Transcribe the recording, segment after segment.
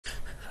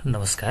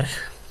नमस्कार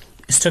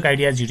stock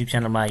ideas YouTube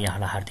च्यानलमा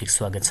यहाँलाई हार्दिक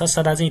स्वागत छ।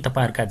 सदा चाहिँ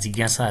तपाईहरुका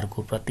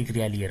जिज्ञासाहरुको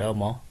प्रतिक्रिया लिएर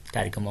म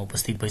कार्यक्रममा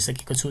उपस्थित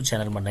भइसकेको छु।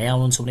 च्यानलमा नयाँ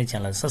हुनुहुन्छ भने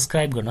च्यानललाई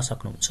सब्स्क्राइब गर्न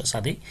सक्नुहुन्छ।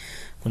 साथै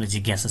कुनै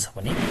जिज्ञासा छ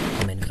भने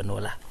कमेन्ट गर्नु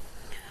होला।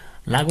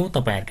 लागौं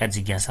तपाईहरुका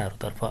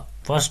जिज्ञासाहरुतर्फ।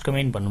 फर्स्ट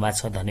कमेन्ट भन्नुभएको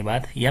छ,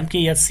 धन्यवाद।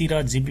 एमकेएससी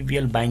र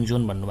जीबीपीएल बाइङ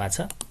जोन भन्नुभएको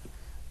छ।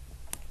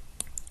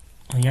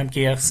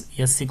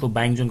 एमकेएससी को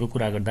बाइङ जोनको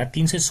कुरा गर्दा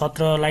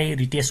 317 लाई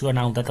रिटेस्ट गर्न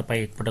आउँदा तपाई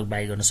एकपटक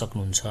बाइ गर्न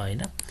सक्नुहुन्छ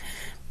हैन।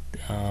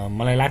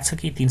 मलाई लाग्छ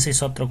कि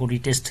 317 को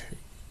रिटेस्ट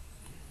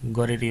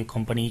गरेर यो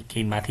कम्पनी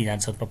केही माथि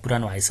जान्छ अथवा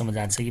पुरानो हाइसम्म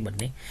जान्छ कि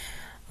भन्ने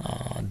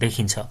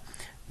देखिन्छ।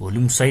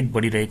 भोल्युम सहित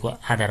बढिरहेको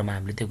आधारमा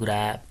हामीले त्यो कुरा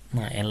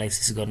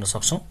एनालाइसिस गर्न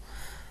सक्छौं।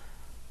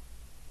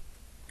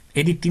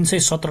 यदि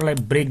 317 लाई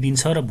ब्रेक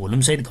दिन्छ र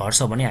भोल्युम सहित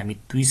घट्छ भने हामी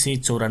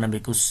 294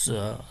 को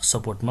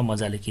सपोर्टमा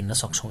मजाले किन्न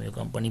सक्छौं यो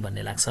कम्पनी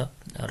भन्ने लाग्छ।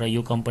 र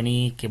यो कम्पनी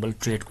केवल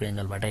ट्रेडको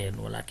एंगलबाट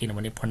हेर्नु होला,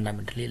 किनभने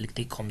फन्डामेन्टली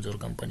अलिकति कमजोर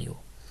कम्पनी हो।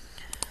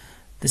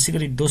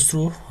 त्यसैगरी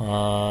दोस्रो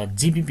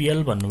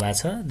जीबीपीएल भन्नुभएको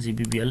छ।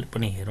 जीबीपीएल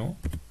पनि हेरौं।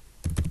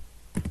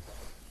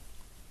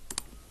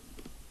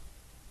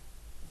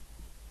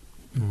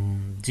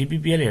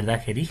 जीबीपीएल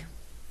हेर्दाखेरि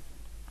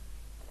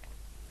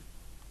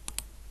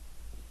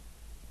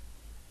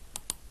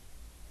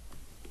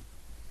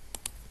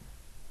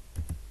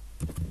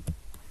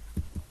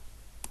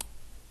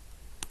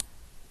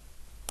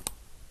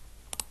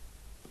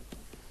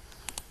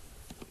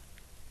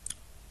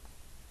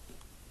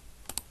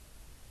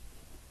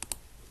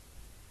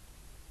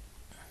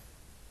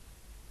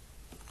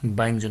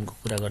बाइङ जोनको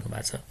कुरा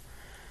गर्नुभएको छ।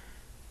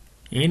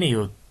 यही नै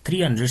हो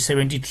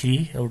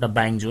 373 एउटा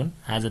बाइङ जोन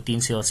आज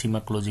 380 मा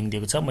क्लोजिङ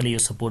दिएको छ। मैले यो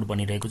सपोर्ट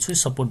बनिरहेको छु,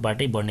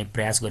 सपोर्टबाटै बढ्ने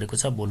प्रयास गरेको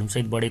छ, भोल्युम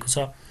सहित बढेको छ।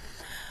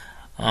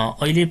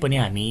 अहिले पनि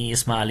हामी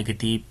यसमा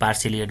अलिकति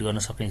पार्शियली एड गर्न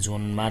सक्ने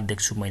जोनमा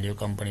देख्छु मैले यो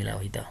कम्पनीलाई।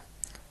 होइ त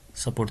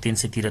सपोर्ट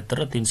 373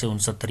 र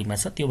 369 मा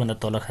छ, त्यो भन्दा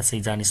तल खासै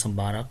जाने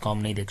सम्भावना कम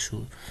नै देख्छु।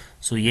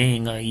 सो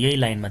यही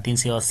लाइनमा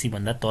 380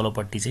 भन्दा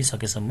तलपट्टि चाहिँ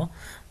सकेसम्म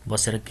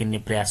बसेर किन्ने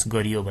प्रयास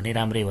गरियो भने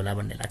राम्रै होला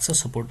भन्ने लाग्छ।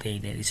 सपोर्ट यही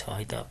नै छ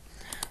है त,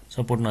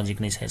 सपोर्ट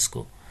नजिक नै छ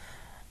यसको।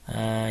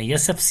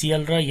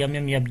 एसएफसीएल र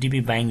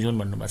एमएमएफडीबी बाइङ जोन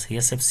भन्नुभएको छ।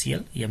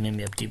 एसएफसीएल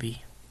एमएमएफडीबी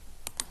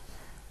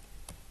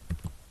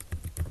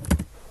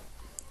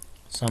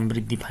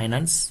समृद्धि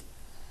फाइनान्स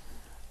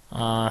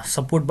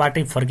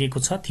सपोर्टबाटै फर्केको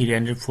छ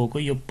 304 को।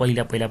 यो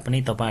पहिला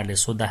पनि तपाईहरुले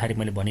सोध्दाखेरि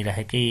मैले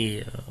भनिराखेकै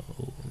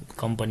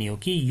कम्पनी हो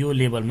कि यो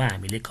लेभलमा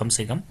हामीले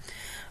कमसेकम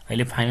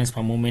अहिले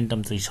फाइनान्समा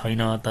मोमेन्टम चाहिँ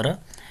छैन,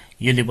 तर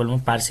यो लेभलमा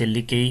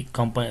पार्शियली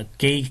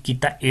केही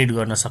किता एड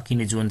गर्न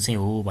सकिने जोन चाहिँ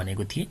हो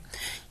भनेको थिए।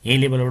 यही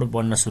लेभलबाट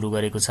बढ्न सुरु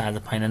गरेको छ।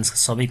 आज फाइनान्सका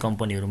सबै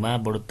कम्पनीहरुमा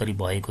बढोत्तरी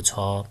भएको छ।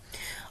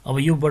 अब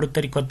यो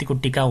बढोत्तरी कतिको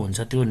टिकाउ हुन्छ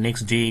त्यो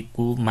नेक्स्ट डे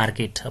को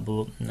मार्केट, अब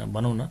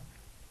भनौं न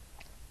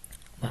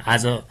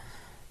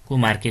आजको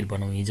मार्केट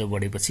भनौं, हिजो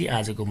बढेपछि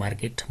आजको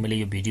मार्केट, मैले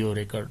यो भिडियो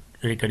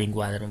रेकर्डिङको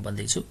आधारमा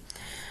भन्दै छु,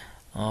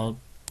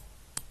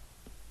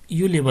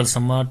 यो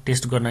लेभलसम्म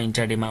टेस्ट गर्न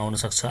इन्ट्राडेमा आउन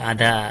सक्छ।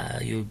 आधा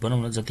यो भनौं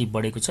न जति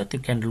बढेको छ त्यो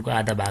क्यान्डलको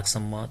आधा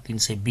भागसम्म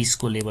 320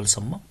 को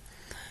लेभलसम्म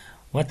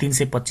वा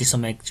 325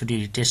 सम्म एकचोटी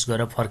रिटेस्ट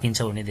गरेर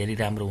फर्किन्छ भने धेरै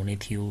राम्रो हुने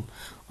थियो।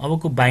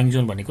 अबको बाइङ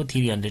जोन भनेको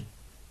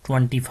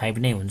 325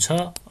 नै हुन्छ।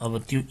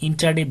 अब त्यो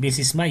इन्ट्राडे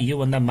बेसिसमा यो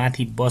भन्दा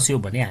माथि बस्यो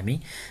भने हामी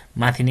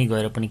माथि नै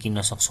गएर पनि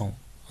किन्न सक्छौं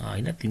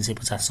हैन,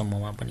 350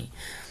 सम्ममा पनि।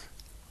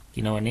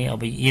 किनभने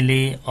अब यसले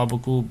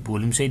अबको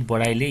भोल्युम सहित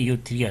बढाइले यो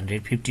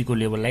 350 को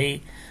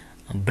लेभललाई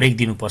ब्रेक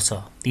दिनुपर्छ।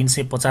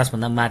 350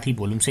 भन्दा माथि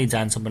भोल्युम सहित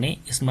जान्छ भने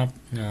यसमा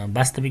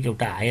वास्तविक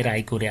एउटा हायर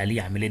हाईको र्याली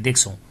हामीले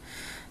देख्छौं।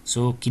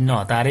 सो किन्न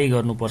हतारै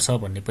गर्नुपर्छ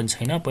भन्ने पनि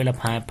छैन। पहिला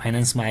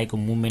फाइनान्समा आएको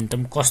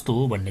मोमेन्टम कस्तो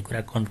हो भन्ने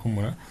कुरा कन्फर्म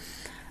हुन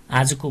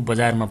आजको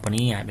बजारमा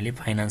पनि हामीले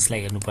फाइनान्सलाई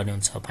हेर्नुपर्ने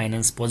हुन्छ।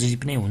 फाइनान्स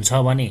पोजिटिभ नै हुन्छ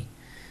भने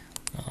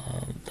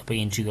तपाई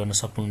एन्ट्री गर्न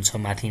सक्नुहुन्छ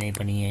माथि नै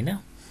पनि हैन,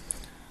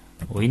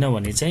 होइन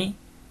भने चाहिँ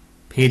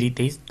फेरि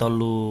त्यही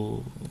तल्लो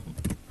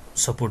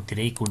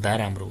सपोर्टतिरै कुद्दा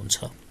राम्रो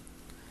हुन्छ।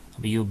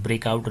 अब यो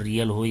ब्रेकआउट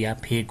रियल हो या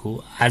फेक हो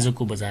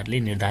आजको बजारले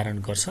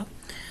निर्धारण गर्छ।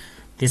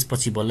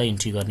 त्यसपछि बल्ल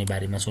इन्ट्री गर्ने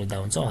बारेमा सोच्दा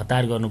हुन्छ।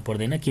 हतार गर्नु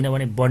पर्दैन,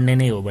 किनभने बढ्ने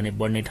नै हो भने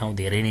बढ्ने ठाउँ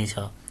धेरै नै छ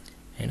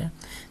हैन।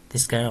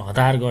 त्यसकारण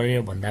हतार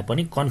गरेर भन्दा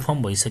पनि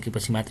कन्फर्म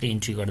भइसकेपछि मात्रै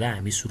इन्ट्री गर्दा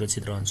हामी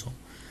सुरक्षित रहन्छौं।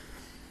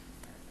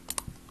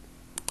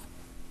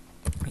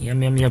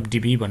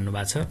 एमएमएफडीबी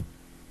भन्नुभएको छ।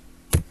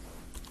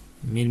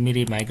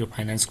 मिरमिरे माइक्रो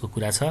फाइनान्सको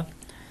कुरा छ।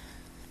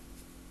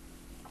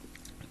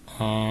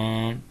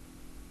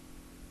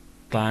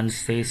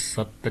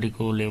 570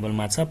 को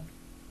लेभलमा छ।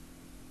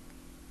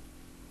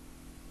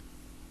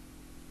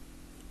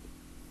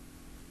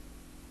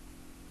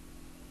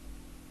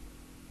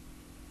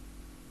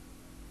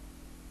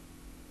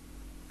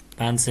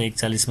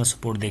 $541 मा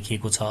सपोर्ट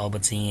देखिएको छ अब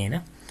चाहिँ हैन।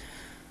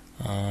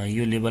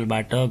 यो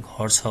लेभलबाट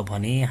घट्छ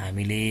भने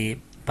हामीले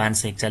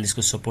 541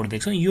 को सपोर्ट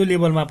देख्छौं। यो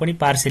लेभलमा पनि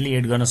पार्शियली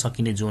एड गर्न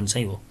सकिने जोन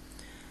चाहिँ हो।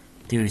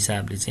 त्यो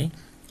हिसाबले चाहिँ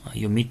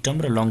यो मिड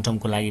टर्म र लङ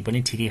टर्मको लागि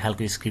पनि ठिकै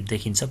खालको स्क्रिप्ट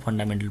देखिन्छ।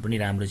 फन्डामेन्टल पनि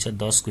राम्रो छ।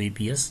 10 को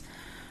ईपीएस,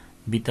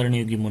 वितरण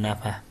योग्य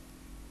मुनाफा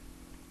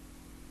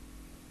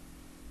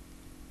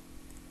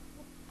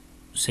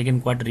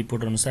सेकेन्ड क्वार्टर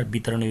रिपोर्ट अनुसार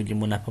वितरण योग्य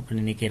मुनाफा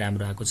पनि निकै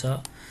राम्रो आएको छ।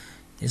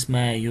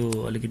 यसमा यो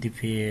अलिकति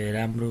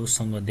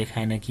राम्रोसँग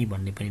देखाएन कि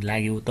भन्ने पनि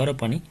लाग्यो, तर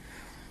पनि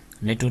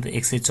नेटवर्थ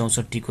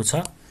 164 को छ।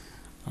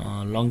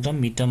 लङ टर्म,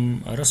 मिड टर्म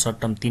र सर्ट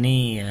टर्म तीनै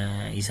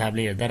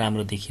हिसाबले हेर्दा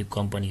राम्रो देखिएको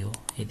कम्पनी हो,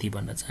 यति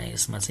भन्न चाहे।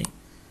 यसमा चाहिँ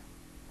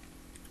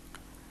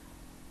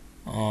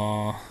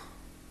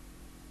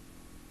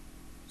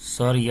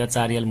सर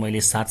एचआरएल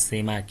मैले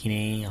 700 मा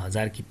किने,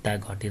 1000 किता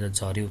घटेर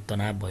झर्यो,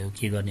 तनाव भयो,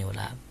 के गर्ने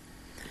होला?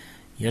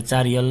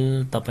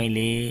 एचआरएल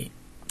तपाईले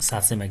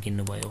 700 मा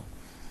किन्नुभयो,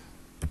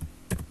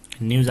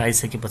 न्यूज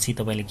आइसकेपछि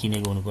तपाईले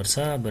किनेको हुनुपर्छ।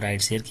 अब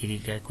राइट शेयर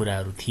के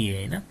कुराहरू थिए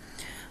हैन।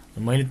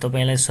 मैले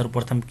तपाईलाई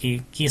सर्वप्रथम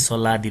के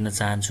सल्लाह दिन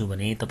चाहन्छु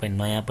भने तपाई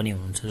नयाँ पनि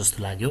हुनुहुन्छ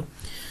जस्तो लाग्यो।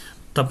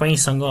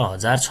 तपाईसँग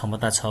 1000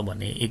 क्षमता छ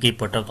भने एकै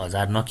पटक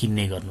 1000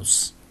 नकिन्ने गर्नुस्।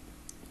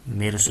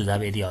 मेरो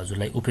सुझाव यदि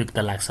हजुरलाई उपयुक्त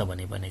लाग्छ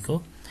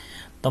भनेको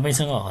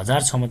तपाईसँग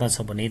 1000 क्षमता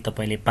छ भने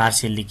तपाईले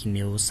पार्शियली किन्ने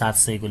हो।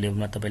 700 को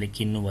लेभलमा तपाईले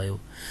किन्नुभयो,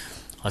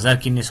 1000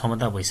 किन्ने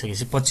क्षमता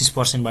भइसकेपछि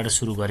 25% बाट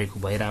सुरु गरेको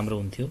भए राम्रो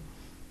हुन्थ्यो।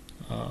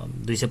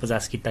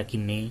 250 किता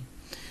किन्ने,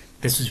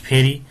 त्यसपछि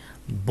फेरि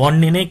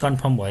बढ्ने नै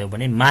कन्फर्म भयो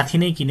भने माथि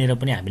नै किनेर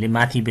पनि हामीले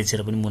माथि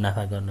बेचेर पनि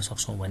मुनाफा गर्न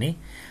सक्छौं भने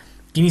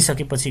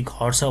किनिसकेपछि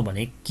घट्छ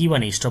भने के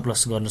भने स्टप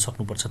लस गर्न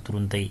सक्नुपर्छ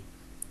तुरुन्तै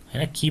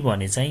हैन। के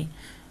भने चाहिँ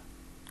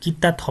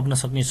किता थप्न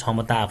सक्ने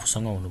क्षमता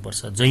आफूसँग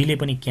हुनुपर्छ। जहिले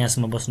पनि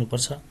क्याशमा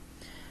बस्नुपर्छ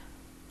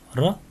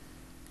र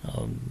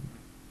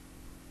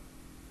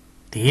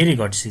धेरै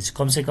घटेपछि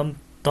कमसे कम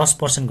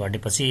 10%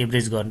 घटेपछि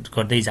एभरेज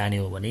गर्दै जाने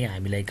हो भने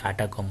हामीलाई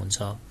घाटा कम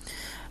हुन्छ।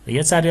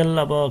 एचआरएल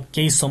अब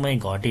केही समय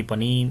घटे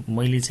पनि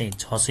मैले चाहिँ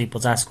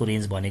 650 को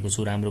रेन्ज भनेको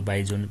छु, राम्रो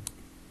बाइ जोन,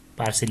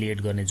 पार्शियली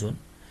एड गर्ने जोन,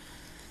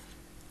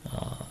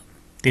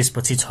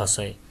 त्यसपछि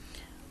 600।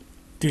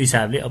 त्यो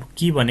हिसाबले अब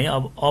के भने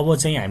अब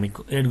चाहिँ हामी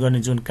एड गर्ने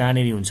जोन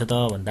कहाँनेरि हुन्छ त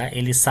भन्दा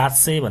यसले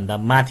 700 भन्दा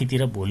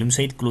माथितिर भोल्युम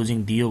सहित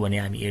क्लोजिङ दियो भने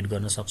हामी एड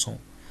गर्न सक्छौं,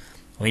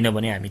 होइन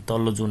भने हामी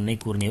तल्लो जोन नै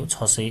कुर्ने हो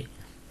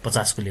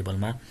 650 को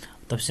लेभलमा।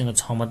 तपाईसँग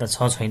क्षमता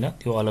छ छैन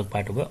त्यो अलग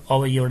पाटो भयो।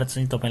 अब एउटा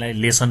चाहिँ तपाईलाई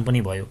लेसन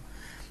पनि भयो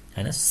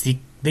हैन,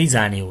 सिक्दै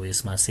जाने हो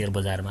यसमा शेयर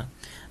बजारमा।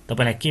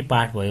 तपाईलाई के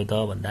पाठ भयो त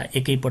भन्दा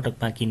एकै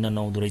पटकमा किन्न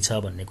नहुँदो रहेछ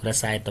भन्ने कुरा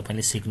सायद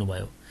तपाईले सिक्नु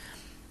भयो।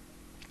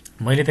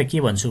 मैले त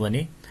के भन्छु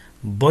भने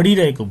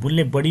बढिरहेको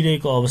मूल्य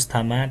बढिरहेको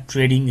अवस्थामा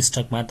ट्रेडिङ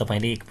स्टकमा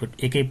तपाईले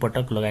एकै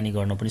पटक लगानी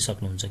गर्न पनि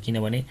सक्नुहुन्छ,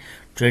 किनभने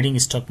ट्रेडिङ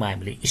स्टकमा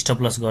हामीले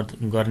स्टप लस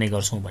गर्ने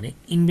गर्छौं भने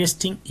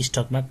इन्भेस्टिङ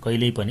स्टकमा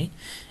कहिल्यै पनि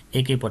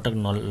एकै पटक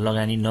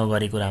लगानी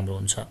नगरेको राम्रो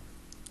हुन्छ।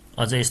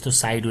 अझ यस्तो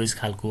साइडवेज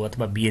खालको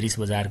अथवा बियरिश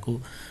बजारको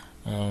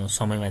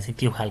समयमा चाहिँ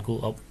त्यो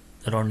खालको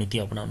रणनीति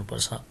अपनाउनु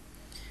पर्छ।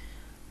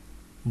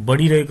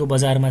 बढिरहेको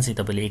बजारमा चाहिँ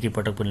तपाईले एकै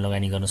पटक पनि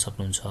लगानी गर्न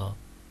सक्नुहुन्छ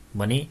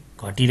भने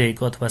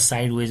घटिरहेको अथवा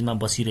साइडवेजमा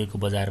बसिरहेको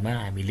बजारमा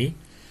हामीले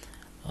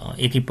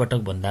एकै पटक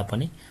भन्दा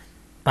पनि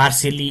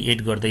पार्शियली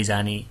एड गर्दै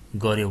जाने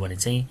गर्यो भने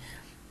चाहिँ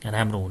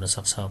राम्रो हुन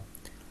सक्छ।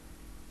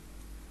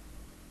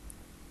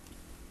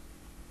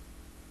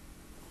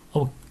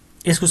 अब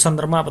यसको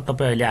सन्दर्भमा अब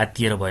तपाई अहिले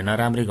आत्तिएर भएन,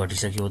 राम्रै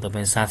घटिसक्यो।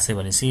 तपाई 700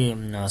 भनेसी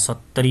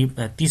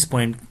 30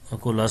 पोइन्ट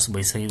को लस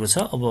भइसकेको छ।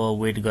 अब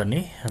वेट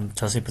गर्ने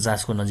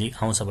 650 को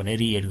नजिक आउँछ भने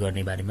रिएड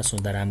गर्ने बारेमा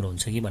सोच्दा राम्रो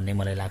हुन्छ कि भन्ने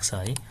मलाई लाग्छ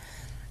है।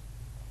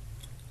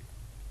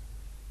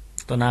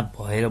 तनाव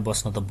भएर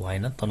बस्न त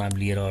भएन, तनाव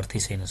लिएर अर्थै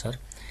छैन सर।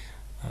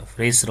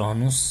 फ्रेश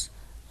रहनुस्,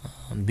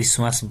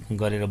 विश्वास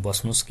गरेर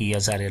बस्नुस् कि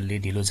एचआरएलले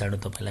ढिलो चाँडो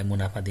तपाईलाई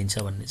मुनाफा दिन्छ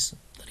भन्ने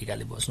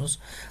तरिकाले बस्नुस्।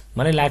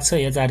 मलाई लाग्छ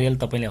एचआरएल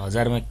तपाईले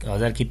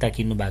 1000 किता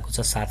किन्नु भएको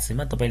छ 700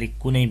 मा, तपाईले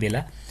कुनै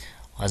बेला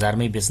 1000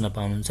 मै बेच्न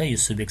पाउनुहुन्छ, यो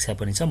शुभेच्छा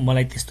पनि छ,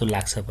 मलाई त्यस्तो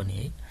लाग्छ पनि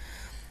है।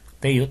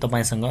 त्यही हो,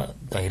 तपाईसँग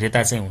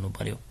धैर्यता चाहिँ हुनु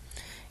पर्यो।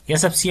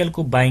 एसएफसीएल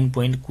को बाइङ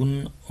पोइन्ट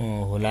कुन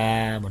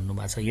होला भन्नु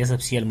भएको छ।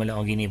 एसएफसीएल मैले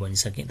अघि नै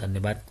भनिसके,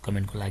 धन्यवाद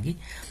कमेन्टको लागि।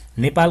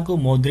 नेपालको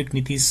मौद्रिक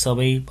नीति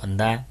सबै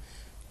भन्दा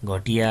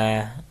घटिया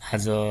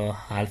आज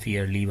हाफ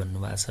इयरली भन्नु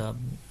भएको छ।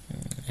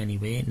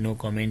 एनीवे नो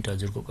कमेन्ट,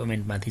 हजुरको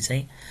कमेन्ट माथि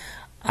चाहिँ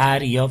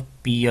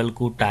आरएफपीएल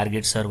को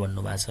टार्गेट सर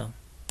भन्नु भएको छ।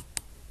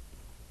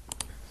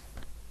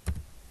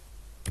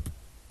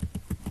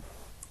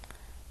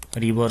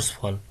 रिभर्स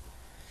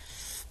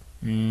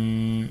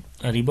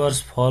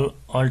फल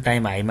अल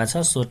टाइम हाईमा छ,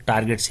 सो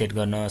टार्गेट सेट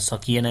गर्न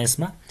सकिएन।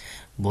 यसमा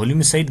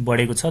भोल्युम सहित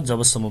बढेको छ,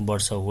 जबसम्म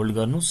बढ्छ होल्ड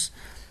गर्नुस्,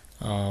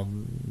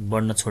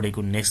 बढ्न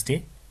छोडेको नेक्स्ट डे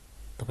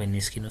तपाई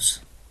निस्किनुस्।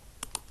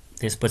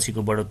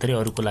 त्यसपछिको बढोत्तरी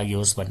अरूको लागि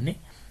होस् भन्ने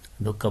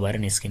ढुक्क भएर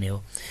निस्किने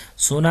हो।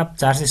 सोना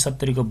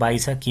 470 को बाई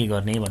छ, के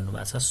गर्ने भन्नु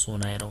भएको छ।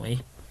 सोना हेरौँ है,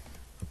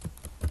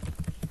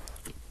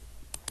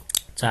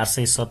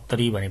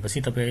 470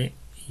 भनेपछि तपाई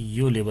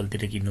यो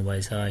लेभलतिर किन्नु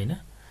भएछ हैन।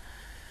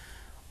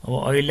 अब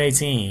अहिले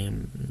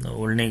चाहिँ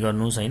होल्ड नै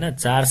गर्नुस् हैन।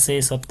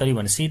 470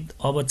 भनेपछि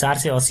अब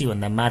 480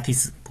 भन्दा माथि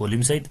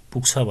भोल्युम सहित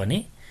पुग्छ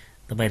भने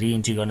तपाई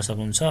रिएन्ट्री गर्न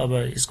सक्नुहुन्छ। अब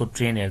यसको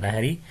ट्रेन्ड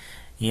हेर्दाखेरि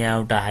यहाँ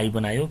एउटा हाई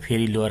बनायो,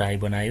 फेरि लोअर हाई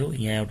बनायो,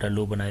 यहाँ एउटा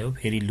लो बनायो,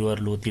 फेरि लोअर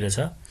लोतिर छ।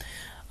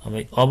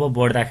 अब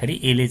बढ्दाखेरि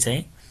यसले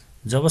चाहिँ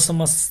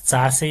जबसम्म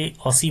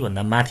 480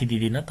 भन्दा माथि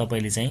दिदिन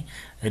तपाईले चाहिँ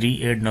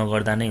रिएड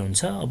नगर्दा नै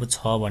हुन्छ। अब छ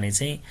भने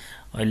चाहिँ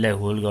अहिले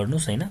होल्ड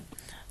गर्नुस् हैन।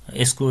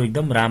 यसको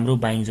एकदम राम्रो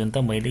बाइङ जोन त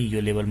मैले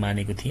यो लेभल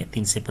मानेको थिएँ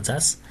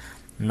 350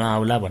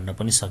 नआउला भन्न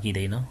पनि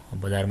सकिदैन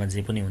बजारमा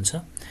जे पनि हुन्छ।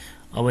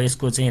 अब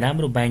यसको चाहिँ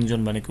राम्रो बाइङ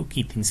जोन भनेको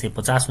कि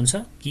 350 हुन्छ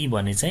कि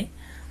भने चाहिँ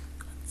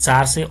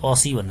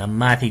 480 भन्दा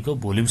माथिको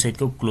भोल्युम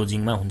सहितको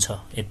क्लोजिङमा हुन्छ।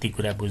 यति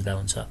कुरा बुझ्दा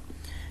हुन्छ,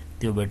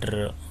 त्यो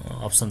बेटर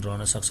अप्सन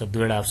रहन सक्छ।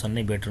 दुईवटा अप्सन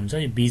नै बेटर हुन्छ।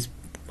 यो बीच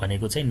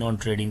भनेको चाहिँ नन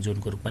ट्रेडिङ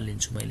जोनको रूपमा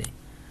लिन्छु मैले।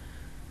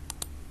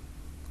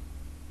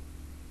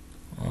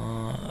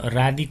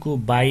 राधीको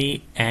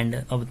बाई एन्ड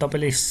अब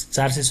तपाईले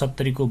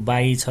 470 को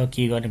बाई छ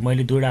के गर्ने,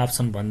 मैले दुईवटा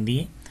अप्सन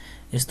भनिदिएँ।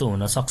 यस्तो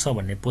हुन सक्छ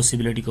भन्ने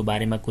पोसिबिलिटीको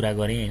बारेमा कुरा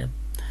गरेँ हैन।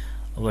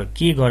 अब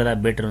के गर्दा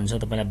बेटर हुन्छ,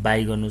 तपाईलाई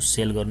बाई गर्नुस्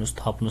सेल गर्नुस्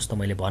थप्नुस् त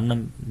मैले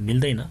भन्न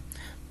मिल्दैन,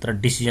 तर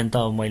डिसिजन त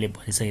अब मैले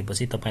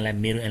भनिसकेपछि तपाईलाई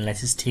मेरो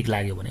एनालाइसिस ठीक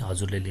लाग्यो भने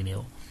हजुरले लिने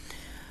हो।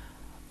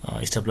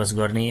 स्टप लस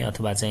गर्ने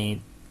अथवा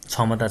चाहिँ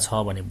क्षमता छ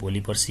भने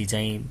भोलि पर्सि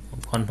चाहिँ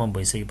कन्फर्म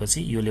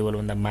भइसकेपछि यो लेभल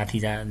भन्दा माथि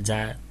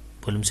जा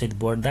भोल्युम सहित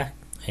बढ्दा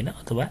हैन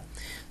अथवा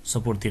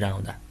सपोर्टतिर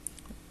आउँदा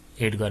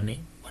एड गर्ने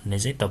भन्ने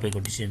चाहिँ तपाईको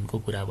डिसिजनको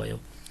कुरा भयो।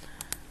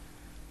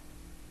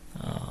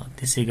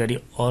 त्यसैगरी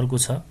अर्को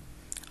छ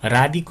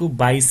राधीको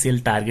बाई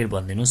सेल टार्गेट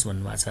भनिदिनुस्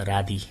भन्नुभएको छ।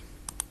 राधी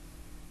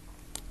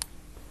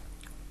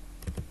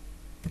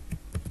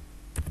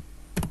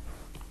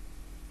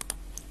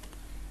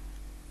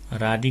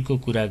राधीको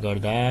कुरा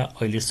गर्दा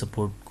अहिले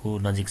सपोर्टको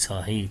नजिक छ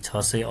है।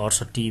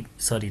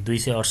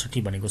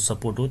 268 भनेको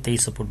सपोर्ट हो, त्यही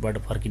सपोर्टबाट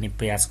फर्किने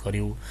प्रयास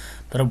गर्यो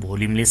तर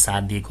भोल्युमले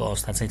साथ दिएको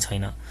अवस्था चाहिँ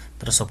छैन,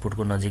 तर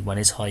सपोर्टको नजिक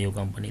भने छ यो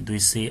कम्पनी।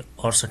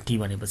 268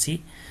 भनेपछि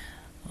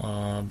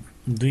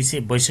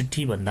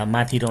 262 भन्दा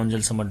माथि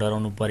रन्जेलसम्म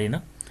डराउनु परेन।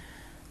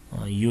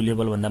 यो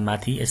लेभल भन्दा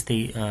माथि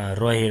यस्तै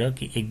रहेर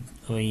कि एक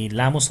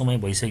लामो समय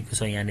भइसकेको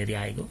छ यहाँनेरि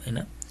आएको हैन।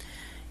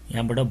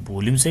 यहाँबाट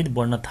भोल्युम सहित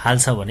बढ्न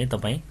थाल्छ भने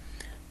तपाई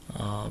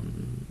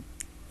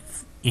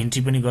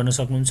इन्ट्री पनि गर्न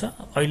सक्नुहुन्छ।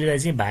 अहिलेलाई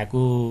चाहिँ भएको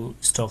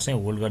स्टक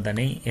चाहिँ होल्ड गर्दा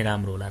नै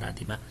राम्रो होला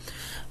रातिमा।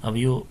 अब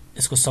यो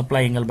यसको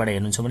सप्लाई एंगलबाट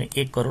हेर्नुहुन्छ भने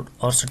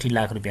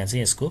 1,68,00,000 रुपैयाँ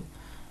चाहिँ यसको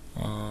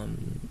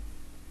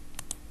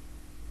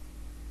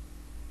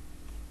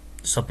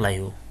सप्लाई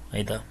हो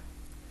है त।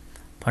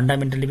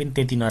 फन्डामेन्टली पनि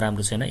त्यति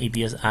नराम्रो छैन।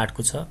 ईपीएस 8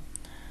 को छ,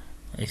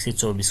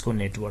 124 को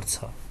नेटवर्थ छ।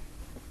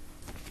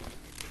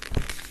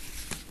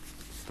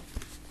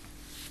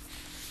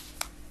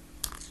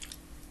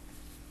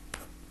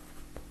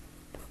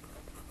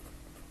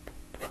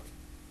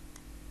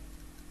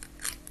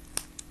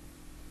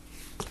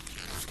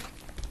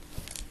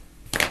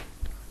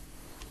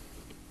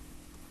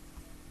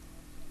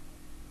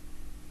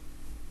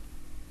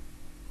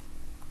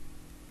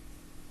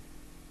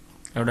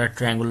 एउटा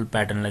ट्रायंगुलर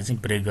प्याटर्नलाई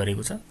चाहिँ ब्रेक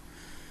गरेको छ,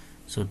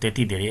 सो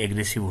त्यति धेरै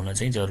एग्रेसिभ हुन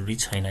चाहिँ जरुरी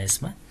छैन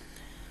यसमा।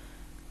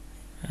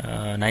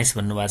 नाइस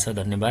भन्नुभएको छ,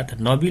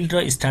 धन्यवाद। नबिल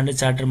र स्ट्यान्डर्ड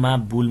चार्टरमा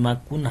बुलमा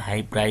कुन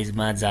हाई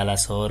प्राइसमा जाला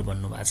सर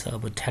भन्नुभएको छ।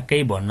 अब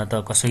ठ्याक्कै भन्न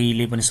त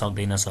कसैले पनि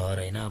सक्दैन सर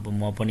हैन। अब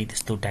म पनि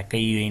त्यस्तो ठ्याक्कै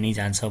यही नै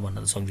जान्छ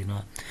भन्न त सक्दिन,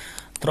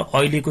 तर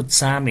अहिलेको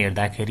चाम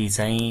हेर्दाखेरि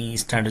चाहिँ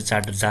स्ट्यान्डर्ड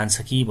चार्टर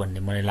जान्छ कि भन्ने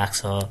मलाई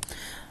लाग्छ।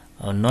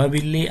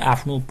 नबिलले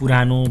आफ्नो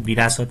पुरानो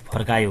विरासत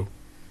फर्कायो,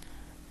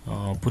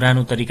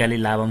 पुरानो तरिकाले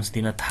लाभांश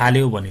दिन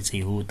थाल्यो भने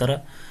चाहिँ हो,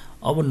 तर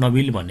अब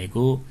नबिल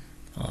भनेको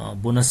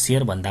बोनस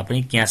शेयर भन्दा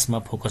पनि क्याशमा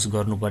फोकस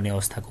गर्नुपर्ने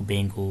अवस्थाको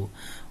बैंक हो।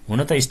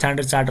 हुन त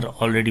स्ट्यान्डर्ड चार्टर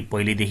अलरेडी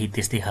पहिलेदेखि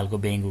त्यस्तै खालको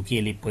बैंक हो कि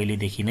यसले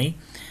पहिलेदेखि नै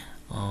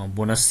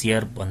बोनस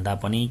शेयर भन्दा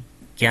पनि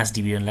क्याश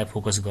डिभिडेन्डलाई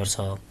फोकस गर्छ।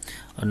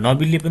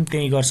 नबिलले पनि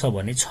त्यही गर्छ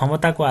भने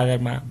क्षमताको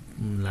आधारमा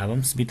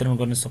लाभांश वितरण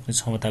गर्न सक्ने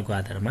क्षमताको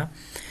आधारमा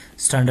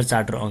स्ट्यान्डर्ड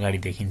चार्टर अगाडि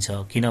देखिन्छ।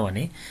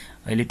 किनभने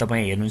अहिले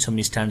तपाई हेर्नुहुन्छ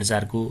भने स्ट्यान्डर्ड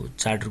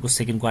चार्टरको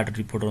सेकेन्ड क्वार्टर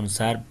रिपोर्ट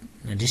अनुसार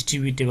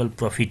डिस्ट्रिब्युटेबल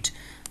प्रफिट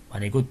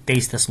भनेको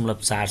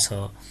 23.4 छ।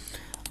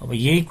 अब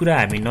यही कुरा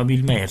हामी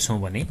नबिलमा हेर्छौं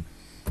भने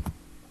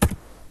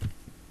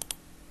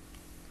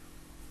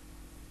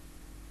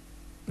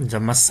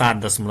जम्मा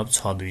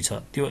 7.62 छ।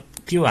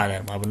 त्यो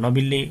आधारमा अब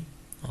नबिलले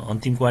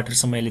अन्तिम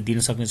क्वार्टरसम्म यसले दिन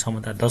सक्ने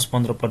क्षमता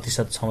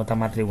 10-15% क्षमता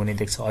मात्रै हुने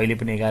देख्छ। अहिले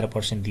पनि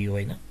 11% दियो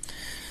हैन।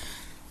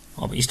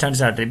 अब स्ट्यान्डर्ड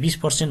चार्टरले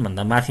 20%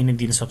 भन्दा माथि नै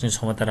दिन सक्ने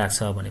क्षमता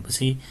राख्छ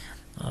भनेपछि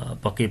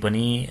पक्कै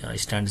पनि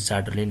स्ट्यान्डर्ड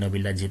चार्टरले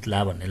नबिललाई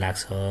जित्ला भन्ने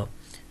लाग्छ।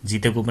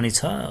 जितेको पनि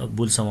छ,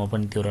 बुलसम्म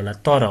पनि त्यो रहला।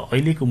 तर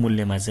अहिलेको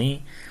मूल्यमा चाहिँ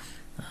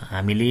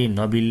हामीले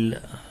नबिल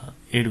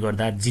एड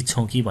गर्दा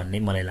जित्छौं कि भन्ने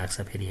मलाई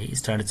लाग्छ। फेरि है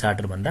स्ट्यान्डर्ड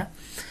चार्टर भन्दा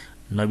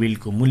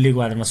नबिलको मूल्यको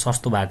आधारमा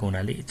सस्तो भएको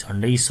हुनाले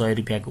झन्डै 100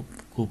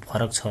 रुपैयाँको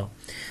फरक छ।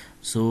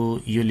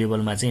 सो यो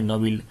लेभलमा चाहिँ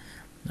नबिल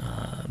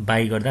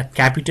बाई गर्दा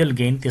क्यापिटल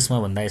गेन त्यसमा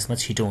भन्दा यसमा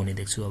छिटो हुने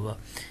देख्छु। अब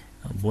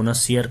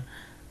बोनस शेयर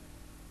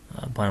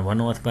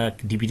भनौं अथवा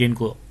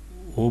डिभिडेन्डको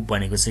होप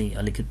भनेको चाहिँ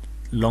अलिकति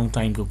लङ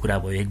टाइमको कुरा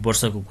भयो, 1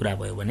 वर्षको कुरा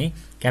भयो भने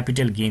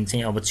क्यापिटल गेन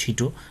चाहिँ अब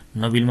छिटो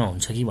नबिलमा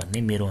हुन्छ कि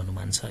भन्ने मेरो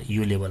अनुमान छ।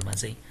 यो लेभलमा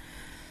चाहिँ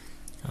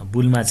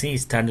बुलमा चाहिँ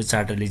स्ट्यान्डर्ड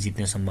चार्टरले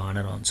जित्ने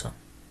सम्भावना रहन्छ।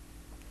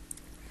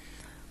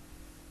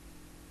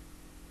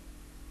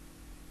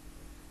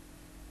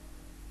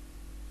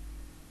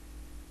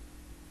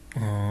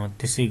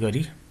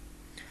 त्यसैगरी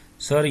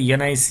सर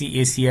एनआईसी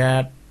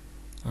एसिया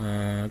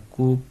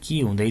को के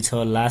हुँदैछ,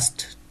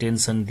 लास्ट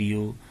टेन्सन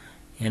दियो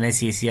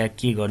एनआइसी एसिया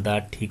के गर्दा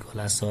ठिक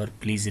होला सर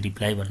प्लिज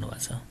रिप्लाई भन्नुभएको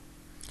छ।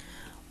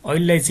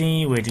 अहिले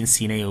चाहिँ वेट एन्ड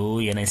सी नै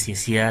हो। एनआइसी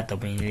एसिया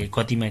तपाईले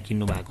कतिमा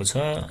किन्नु भएको छ,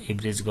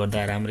 एभरेज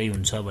गर्दा राम्रै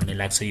हुन्छ भन्ने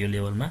लाग्छ यो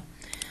लेभलमा।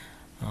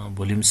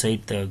 भोल्युम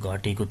सहित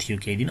घटेको थियो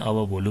केही दिन, अब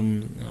भोल्युम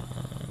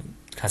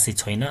खासै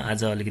छैन।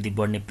 आज अलिकति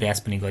बढ्ने प्रयास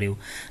पनि गर्यो।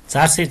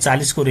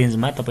 440 को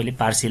रेन्जमा तपाईले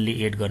पार्शियली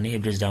एड गर्ने,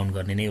 एभरेज डाउन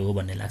गर्ने नै हो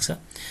भन्ने लाग्छ।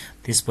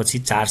 त्यसपछि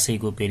 400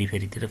 को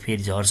पेरिफेरीतिर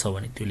फेरि झर्छ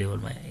भने त्यो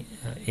लेभलमा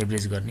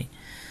एभरेज गर्ने।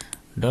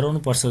 डराउनु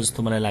पर्छ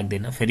जस्तो मलाई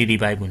लाग्दैन, फेरि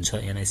रिभाइभ हुन्छ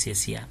एनआइसी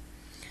एसिया।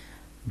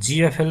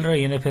 जिएफएल र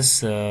एनएफएस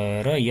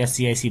र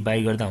एसजिआइसी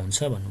बाई गर्दा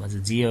हुन्छ भन्नुभएको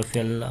छ।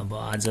 जिएफएल अब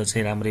आज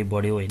चाहिँ राम्रै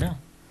बढ्यो हैन,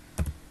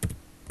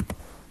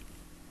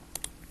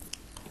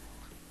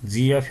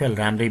 जिएफएल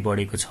राम्रै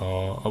बढेको छ।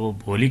 अब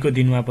भोलिको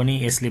दिनमा पनि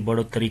यसले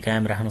बढोत्तरी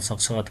कायम राख्न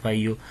सक्छ अथवा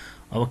यो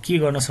अब के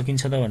गर्न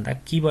सकिन्छ त भन्दा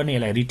के भने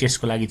यसलाई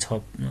रिटेस्टको लागि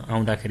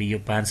आउँदाखेरि यो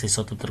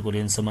 577 को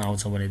रेन्जसम्म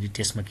आउँछ भने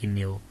रिटेस्टमा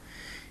किन्ने हो।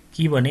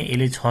 कि भने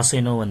यसले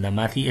 609 भन्दा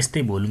माथि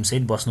यस्तै भोल्युम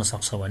सहित बस्न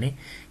सक्छ भने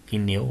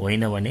किन्ने हो,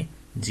 होइन भने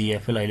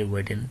जिएफएल अहिले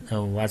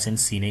वाच एन्ड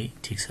सी नै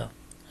ठीक छ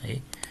है।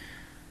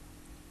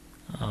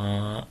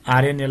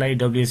 आरएनएलआई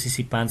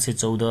डब्ल्युएससी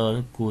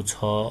 514 को छ।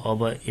 अब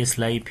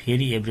यसलाई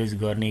फेरि एभरेज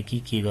गर्ने कि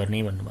के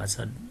गर्ने भन्नुभएको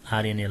छ।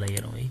 आरएनएलआई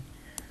हेरौँ है।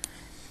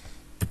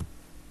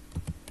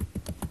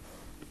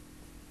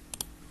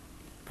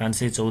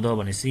 514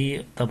 भनेपछि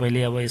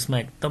तपाईले अब यसमा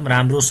एकदम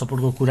राम्रो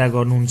सपोर्टको कुरा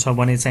गर्नुहुन्छ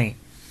भने चाहिँ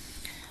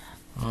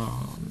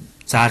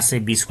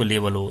 420 को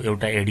लेभल हो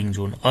एउटा एडिङ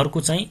जोन।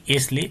 अर्को चाहिँ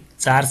यसले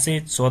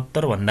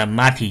 474 भन्दा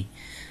माथि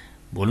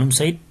भोल्युम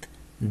सहित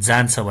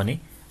जान्छ भने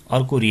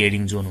अर्को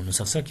रिएडिङ जोन हुन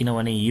सक्छ।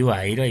 किनभने यो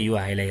हाई र यो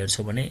हाईलाई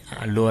हेर्छ भने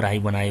लोअर हाई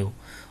बनायो।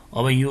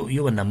 अब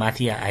यो भन्दा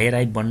माथि हायर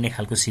हाई बन्ने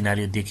खालको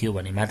सिनारियो देखियो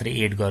भने मात्रै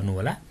एड गर्नु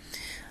होला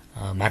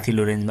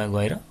माथिल्लो रेन्जमा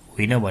गएर,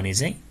 होइन भने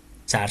चाहिँ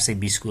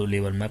 420 को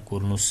लेभलमा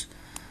कोर्नुस्।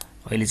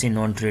 अहिले चाहिँ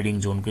नन ट्रेडिङ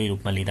जोनकै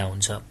रूपमा लिँदा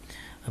हुन्छ।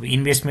 अब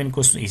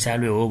इन्भेस्टमेन्टको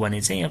हिसाबले हो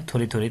भने चाहिँ अब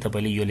थोरै थोरै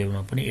तपाईले यो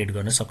लेभलमा पनि एड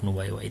गर्न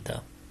सक्नुभयो है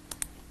त।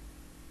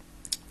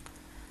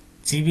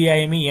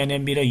 जीबीआईएमई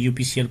एनएमबी र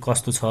यूपीसीएल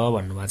कस्तो छ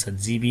भन्नुभएको छ।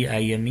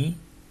 जीबीआईएमई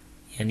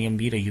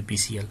एनएमबी र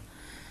यूपीसीएल।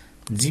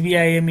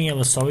 जीबीआईएमई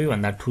अब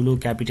सबैभन्दा ठूलो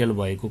क्यापिटल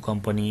भएको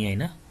कम्पनी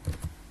हैन,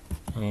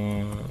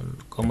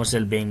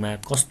 कमर्सियल बैंकमा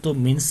कस्तो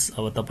मिन्स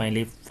अब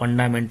तपाईले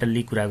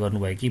फन्डामेन्टल्ली कुरा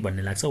गर्नुभयो कि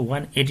भन्ने लाग्छ।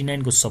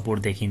 189 को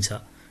सपोर्ट देखिन्छ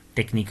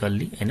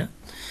टेक्निकल्ली हैन।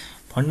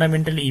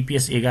 फन्डामेन्टली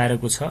ईपीएस 11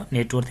 को छ,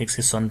 नेटवर्थ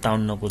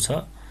 157 को छ।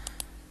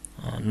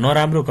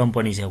 नराम्रो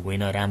कम्पनी चाहिँ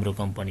होइन, राम्रो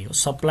कम्पनी हो।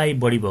 सप्लाई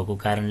बढी भएको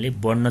कारणले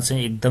बढ्न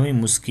चाहिँ एकदमै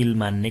मुस्किल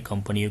मान्ने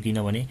कम्पनी हो।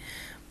 किनभने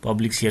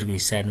पब्लिक शेयरको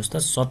हिस्सा हेर्नुस् त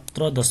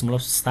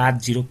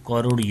 17.70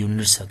 करोड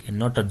युनिट छ के,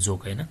 नट अ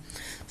जोक हैन।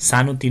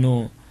 सानोतिनो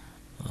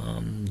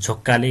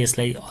झोक्काले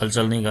यसलाई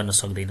हलचल नै गर्न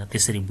सक्दैन,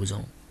 त्यसरी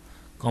बुझौं।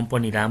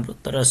 कम्पनी राम्रो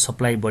तर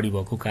सप्लाई बढी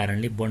भएको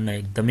कारणले बढ्न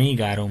एकदमै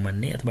गाह्रो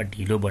मान्ने अथवा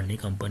ढिलो बढ्ने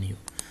कम्पनी हो।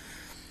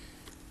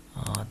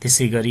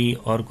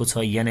 त्यसैगरी अर्को छ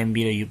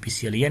एनएमबी र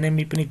यूपीसीएल।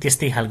 एनएमबी पनि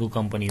त्यस्तै खालको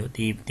कम्पनी हो,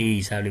 त्यही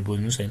हिसाबले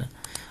बुझ्नुस् हैन।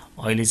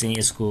 अहिले चाहिँ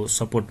यसको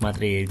सपोर्ट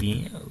मात्रै हेर्दी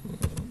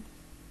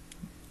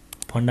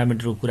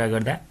फन्डामेन्टलको कुरा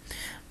गर्दा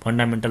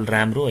फन्डामेन्टल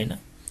राम्रो हैन।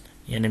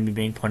 एनएमबी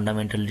बैंक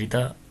फन्डामेन्टली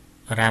त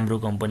राम्रो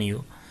कम्पनी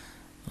हो।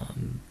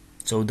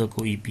 14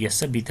 को ईपीएस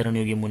छ। वितरण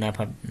योग्य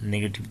मुनाफा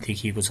नेगेटिभ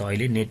देखिएको छ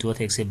अहिले।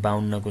 नेटवर्थ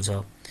 152 को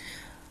छ।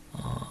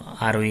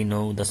 आरओई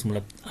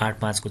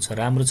 9.85 को छ।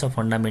 राम्रो छ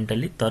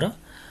फन्डामेन्टली, तर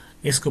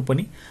यसको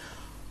पनि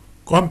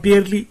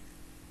कम्पेयरली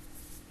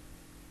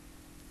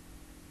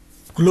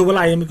ग्लोबल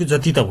आईएमई को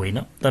जति त होइन,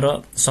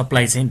 तर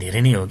सप्लाई चाहिँ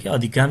धेरै नै हो कि।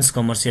 अधिकांश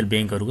कमर्सियल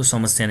बैंकहरुको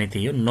समस्या नै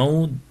त्यही हो।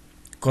 9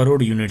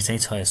 करोड युनिट चाहिँ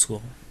छ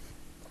यसको।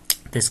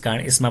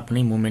 त्यसकारण यसमा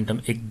पनि मोमेन्टम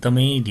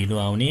एकदमै ढिलो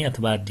आउने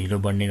अथवा ढिलो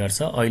बढ्ने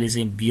गर्छ। अहिले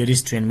चाहिँ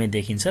बियरिश ट्रेन्डमै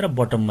देखिन्छ र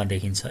बटममा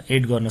देखिन्छ।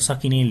 एड गर्न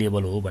सकिने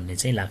लेभल हो भन्ने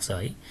चाहिँ लाग्छ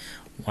है।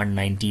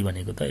 190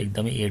 भनेको त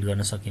एकदमै एड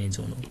गर्न सकिने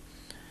जोन हो।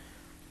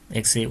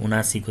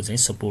 179 को चाहिँ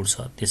सपोर्ट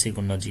छ,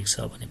 त्यसैको नजिक छ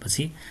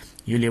भनेपछि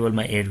यो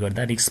लेभलमा एड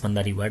गर्दा रिस्क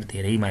भन्दा रिवार्ड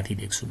धेरै माथि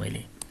देख्छु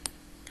मैले।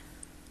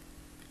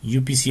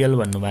 यूपीसीएल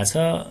भन्नुभएको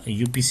छ।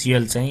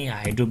 यूपीसीएल चाहिँ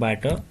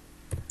हाइड्रोबाट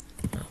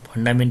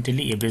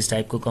फन्डामेन्टली एभरेज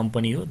टाइपको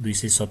कम्पनी हो।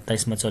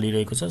 227 मा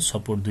चलिरहेको छ,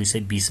 सपोर्ट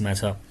 220 मा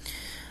छ।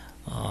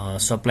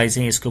 सप्लाई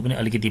चाहिँ यसको पनि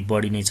अलिकति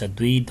बढी नै छ।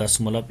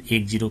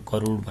 2.10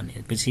 करोड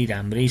भनेपछि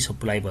राम्रै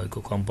सप्लाई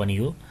भएको कम्पनी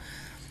हो।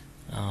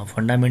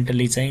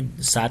 फन्डामेन्टली चाहिँ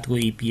 7 को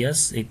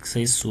ईपीएस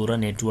 116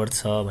 नेटवर्थ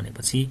छ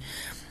भनेपछि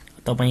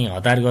तपाई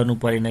हतार गर्नु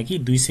परेन कि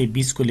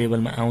 220 को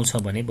लेभलमा आउँछ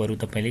भने बरु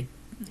तपाईले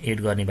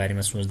एड गर्ने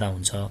बारेमा सोच्दा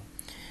हुन्छ।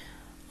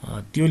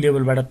 त्यो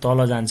लेभलबाट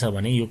तल जान्छ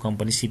भने यो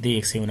कम्पनी सिधै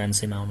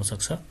 179 मा आउन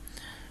सक्छ।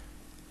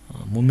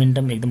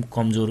 मोमेन्टम एकदम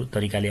कमजोर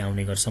तरिकाले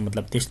आउने गर्छ,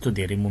 मतलब त्यस्तो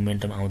धेरै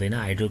मोमेन्टम आउँदैन।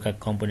 हाइड्रोका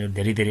कम्पनीहरु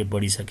धेरै धेरै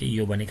बढिसके,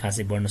 यो भने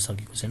खासै बढ्न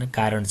सकेको छैन।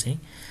 कारण चाहिँ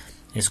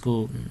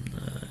यसको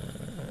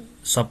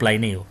सप्लाई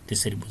नै हो,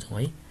 त्यसरी बुझौं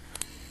है।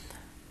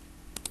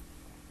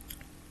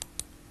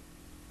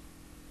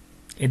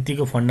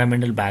 यतिको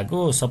फन्डामेन्टल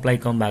भएको, सप्लाई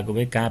कम भएको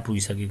भए कहाँ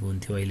पुगिसकेको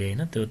हुन्थ्यो अहिले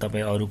हैन। त्यो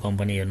तपाई अरु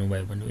कम्पनी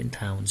हेर्नुभयो भने पनि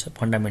थाहा हुन्छ।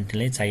 फन्डामेन्टल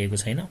नै चाहिएको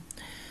छैन।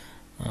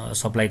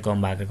 सप्लाई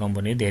कम भएको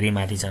कम्पनीहरु धेरै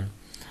माथि छन्।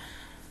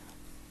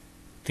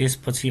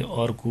 त्यसपछि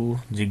अर्को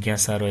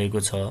जिज्ञासा रहेको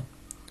छ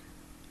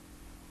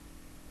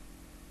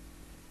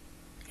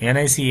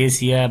एनआईसी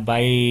एसिया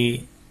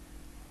बाई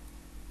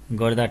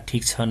गर्दा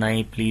ठीक छ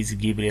नाइ please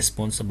give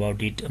response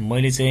about it.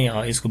 मैले चाहिँ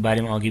यसको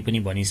बारेमा अघि पनि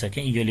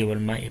भनिसकेँ, यो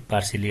लेभलमा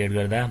पार्सियली एड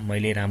गर्दा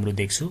मैले राम्रो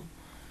देख्छु।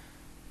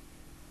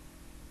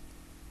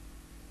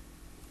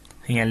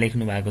 यहाँ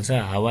लेख्नु भएको छ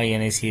हावा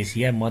एनआईसी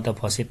एसिया म त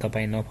फसे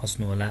तपाईँ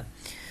नफस्नु होला।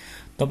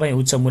 तपाईँ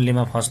उच्च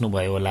मूल्यमा फस्नु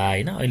भयो होला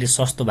हैन, अहिले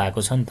सस्तो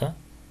भएको छ नि त।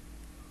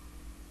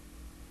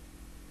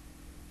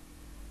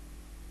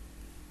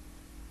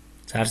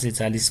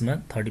 $440 मा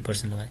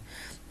 30% लगाए।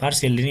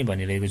 पार्सियली नै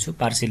भनिरहेको छु,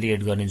 पार्सियली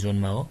एड गर्ने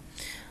जोनमा हो।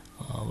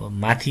 अब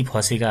माथि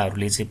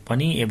फसेकाहरूले चाहिँ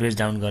पनि एभरेज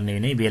डाउन गर्ने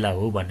नै बेला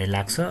हो भन्ने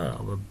लाग्छ।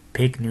 अब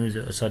फेक न्यूज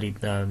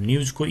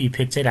न्यूजको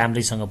इफेक्ट चाहिँ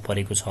राम्रैसँग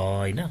परेको छ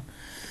हैन,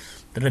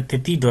 तर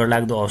त्यति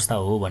डरलाग्दो अवस्था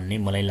हो भन्ने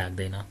मलाई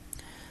लाग्दैन।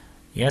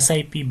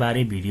 एसआईपी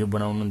बारे भिडियो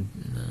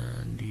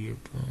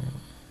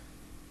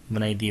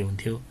बनाइदिए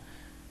हुन्थ्यो।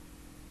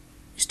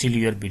 Still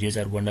your videos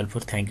are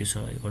wonderful, thank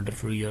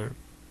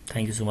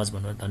you so much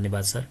भन्नु,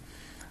 धन्यवाद सर।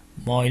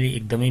 म अहिले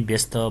एकदमै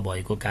व्यस्त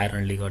भएको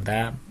कारणले गर्दा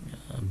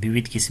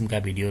विविध किसिमका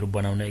भिडियोहरू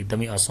बनाउन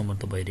एकदमै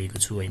असमर्थ भइरहेको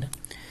छु हैन।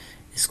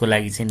 यसको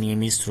लागि चाहिँ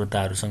नियमित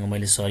श्रोताहरूसँग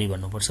मैले सरी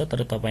भन्नुपर्छ,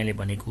 तर तपाईले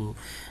भनेको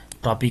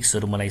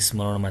टपिक्सहरू मलाई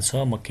स्मरणमा छ।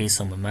 म केही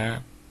समयमा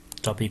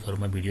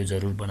टपिकहरूमा भिडियो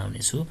जरुर बनाउने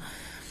छु।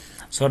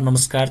 सर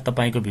नमस्कार,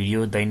 तपाईको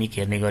भिडियो दैनिक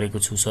हेर्ने गरेको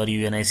छु सर।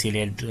 यो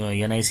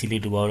एनआईसीले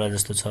डुबाउला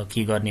जस्तो छ,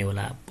 के गर्ने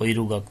होला?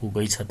 पहिरो गएको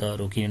गई छ त,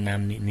 रोकिने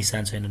नाम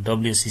निशान छैन।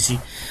 डब्ल्युसीसी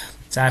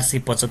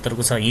 475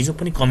 को छ। हिजो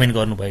पनि कमेन्ट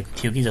गर्नुभएको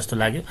थियो कि जस्तो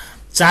लाग्यो।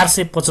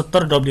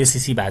 475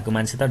 डब्ल्युसीसी भएको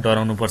मान्छे त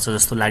डराउनु पर्छ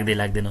जस्तो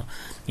लाग्दैन।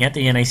 यहाँ त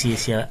एनआईसी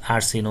एसिया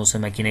 800-900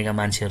 मा किनेका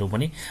मान्छेहरू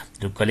पनि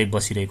ढुक्कले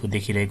बसिरहेको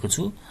देखिरहेको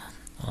छु।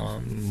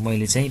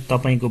 मैले चाहिँ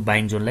तपाईको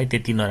बाइङ जोनलाई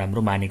त्यति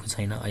नराम्रो मानेको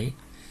छैन है।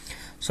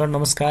 सर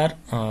नमस्कार,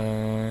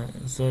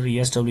 सर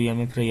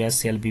एसडब्ल्युएमएफ र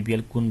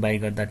एसएलबीबीएल कुन बाई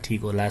गर्दा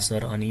ठीक होला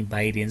सर, अनि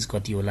बाई रेन्ज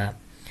कति होला?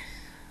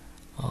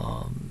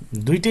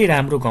 दुईटै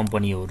राम्रो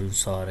कम्पनीहरू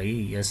सर है,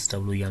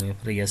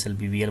 एसडब्ल्युएमएफ र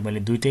एसएलबीबीएल। मैले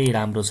दुईटै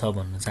राम्रो छ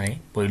भन्न चाहे।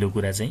 पहिलो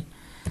कुरा चाहिँ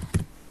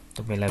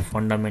तपाईलाई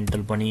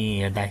फन्डामेन्टल पनि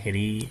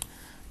हेर्दाखेरि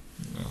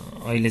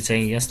अहिले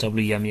चाहिँ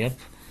एसडब्ल्युएमएफ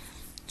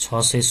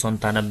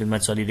 697 मा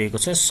चलिरहेको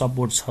छ,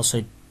 सपोर्ट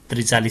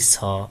 643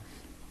 छ।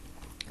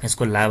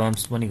 यसको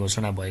लाभांश पनि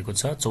घोषणा भएको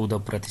छ,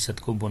 14%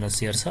 को बोनस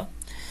शेयर छ।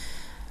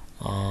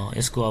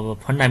 यसको अब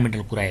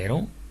फन्डामेन्टल कुरा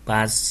हेरौं,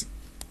 5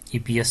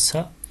 ईपीएस छ,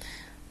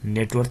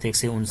 नेटवर्थ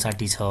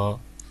 159 छ,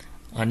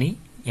 अनि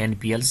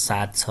एनपीएल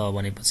 7 छ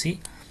भनेपछि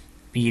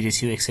पी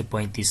रेशियो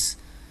 135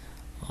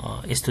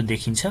 यस्तो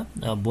देखिन्छ।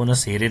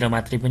 बोनस हेरेर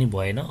मात्रै पनि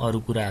भएन, अरु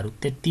कुराहरू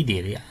त्यति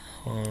धेरै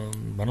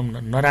भनौं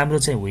न नराम्रो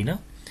चाहिँ होइन।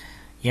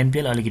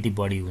 एनपीएल अलिकति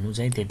बढी हुनु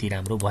चाहिँ त्यति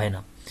राम्रो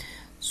भएन।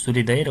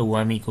 सूर्योदय र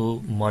वामीको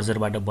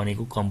मर्जरबाट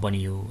बनेको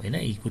कम्पनी हो हैन,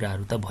 यी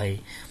कुराहरू त भए।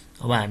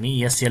 अब हामी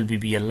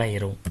एसएलबीबीएल लाई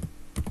हेरौं।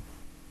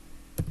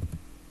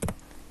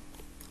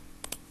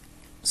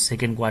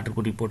 सेकेन्ड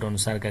क्वार्टरको रिपोर्ट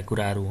अनुसारका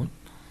कुराहरू हुन्।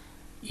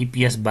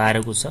 ईपीएस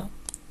 12 को छ,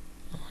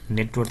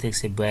 नेटवर्थ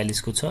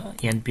 142 को छ,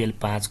 एनपीएल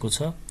 5 को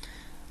छ।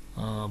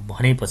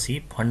 भनेपछि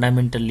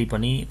फन्डामेन्टल्ली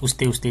पनि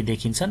उस्तै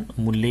देखिन्छन्।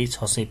 मूल्य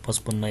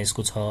 655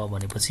 यसको छ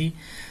भनेपछि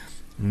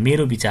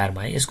मेरो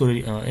विचारमा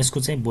यसको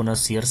चाहिँ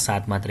बोनस शेयर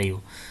 7 मात्रै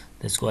हो,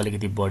 त्यसको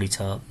अलिकति बढी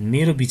छ।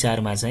 मेरो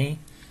विचारमा चाहिँ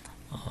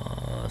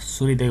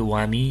सूर्योदय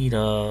वामी र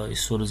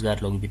स्वरोजगार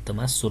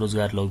लघुवित्तमा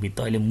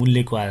अहिले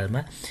मूल्यको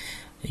आधारमा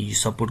यो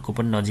सपोर्टको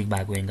पनि नजिक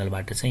भएको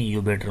एंगलबाट चाहिँ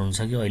यो बेटर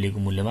हुन्छ कि अहिलेको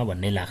मूल्यमा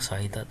भन्ने लाग्छ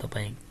है त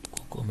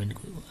तपाईको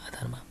कमेन्टको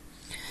आधारमा।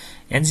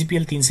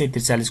 एनजीपीएल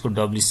 343 को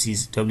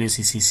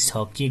डब्ल्यूसीसी छ,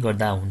 के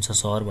गर्दा हुन्छ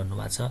सर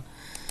भन्नुभएको छ।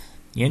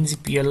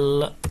 एनजीपीएल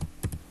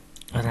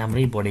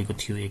राम्रै बढेको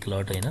थियो एक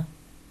लट हैन,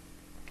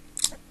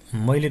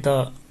 मैले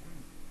त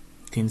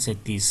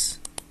 330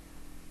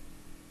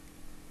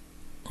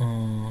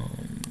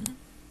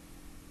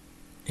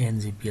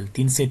 एनजीपीएल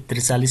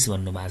 343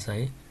 भन्नुभएको छ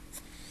है।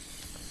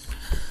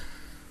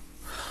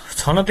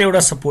 छन त एउटा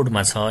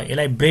सपोर्टमा छ,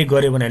 यसलाई ब्रेक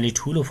गर्यो भने अलि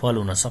ठूलो फल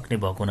हुन सक्ने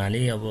भएको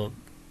हुनाले अब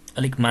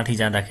अलिक माथि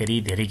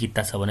जाँदाखेरि धेरै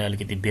किता छ भने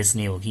अलिकति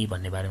बेच्ने हो कि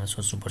भन्ने बारेमा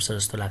सोच्नुपर्छ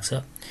जस्तो लाग्छ।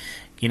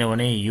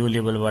 किनभने यो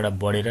लेभलबाट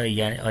बढेर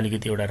यहाँ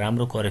अलिकति एउटा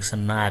राम्रो करेक्सन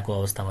नआएको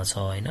अवस्थामा छ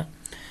हैन।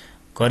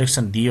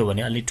 करेक्सन दियो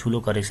भने अलि ठूलो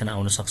करेक्सन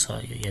आउन सक्छ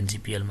यो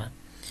एनजीपीएल मा।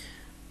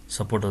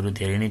 सपोर्टहरु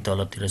धेरै नै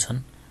तलतिर छन्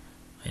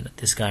हैन,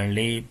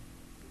 त्यसकारणले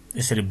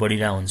यसरी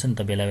बढिरा हुन्छ नि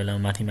त, बेला बेलामा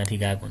माथि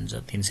गएको हुन्छ।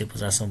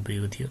 350 सम्म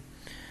पुगेको थियो।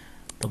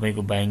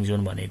 तपाईको बाइङ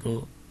जोन भनेको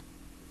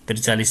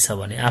 43 छ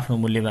भने आफ्नो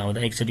मूल्यमा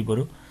आउँदा एकचोटी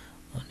बरु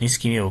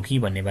निस्किने हो कि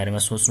भन्ने बारेमा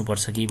सोच्नु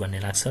पर्छ कि भन्ने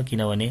लाग्छ।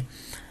 किनभने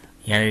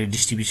यहाँ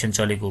डिस्ट्रिब्युसन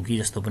चलेको हो कि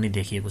जस्तो पनि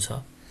देखिएको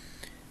छ।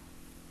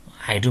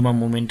 हाइड्रोमा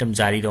मोमेन्टम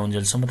जारी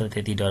रहउन्जेलसम्म त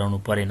त्यति डराउनु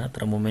परेन,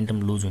 तर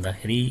मोमेन्टम लुज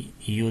हुँदाखेरि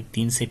यो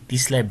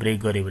 330 लाई ब्रेक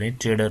गर्यो भने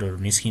ट्रेडरहरु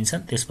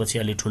निस्किन्छन्, त्यसपछि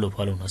अलि ठूलो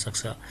फल हुन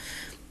सक्छ।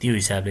 त्यो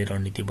हिसाबले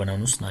रणनीति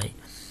बनाउनुस् न है।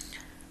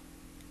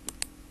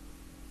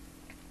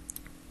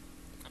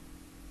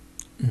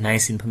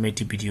 नाइस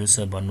इन्फर्मेटिभ भिडियोस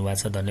भन्नुभएको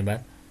छ,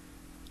 धन्यवाद।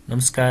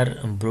 नमस्कार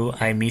ब्रो,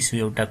 आई मिस यु।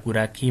 एउटा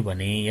कुरा के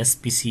भने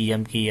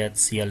एसपीसीएम के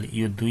एचसीएल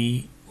यो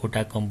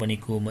कोटा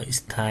कम्पनीको म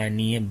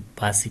स्थानीय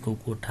वासीको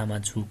कोठामा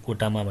छु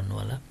कोटामा भन्नु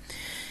होला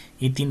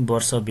यी 3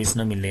 वर्ष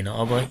बेच्न मिल्दैन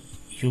अब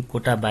यो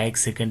कोटा बाहेक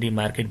सेकेन्डरी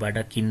मार्केटबाट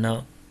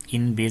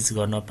किन बेच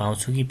गर्न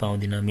पाउँछु कि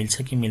पाउँदिन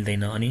मिल्छ कि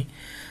मिल्दैन अनि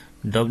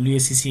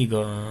डब्ल्युएससी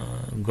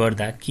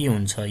गर्दा के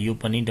हुन्छ यो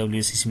पनि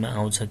डब्ल्युएससी मा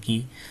आउँछ कि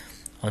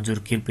हजुर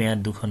कृपया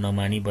दुःख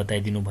नमानी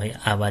बताइदिनु भए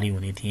आभारी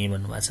हुने थिए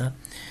भन्नुभएको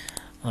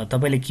छ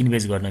तपाईले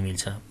किनबेच गर्न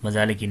मिल्छ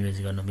मजाले किनबेच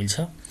गर्न मिल्छ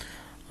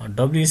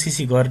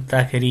डब्ल्युएससी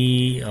गर्दाखेरि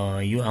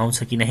यो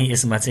आउँछ कि नै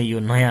यसमा चाहिँ यो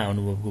नयाँ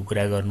अनुभवको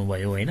कुरा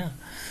गर्नुभयो हैन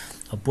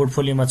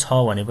पोर्टफोलियोमा छ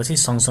भनेपछि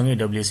सँगसँगै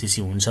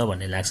डब्ल्युएससी हुन्छ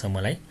भन्ने लाग्छ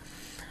मलाई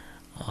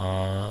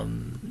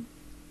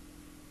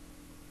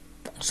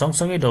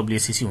सँगसँगै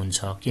डब्ल्युएससी हुन्छ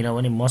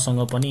किनभने मसँग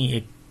पनि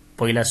एक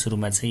पहिला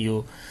सुरुमा चाहिँ यो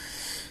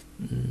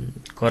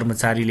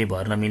कर्मचारीले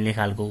भर्न मिल्ने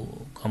खालको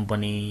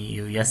कम्पनी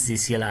यो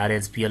एसजीसीएल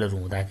आरएचपीएल हरु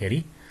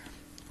हुँदाखेरि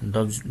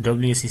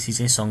डब्ल्युएससी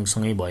चाहिँ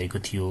सँगसँगै भएको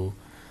थियो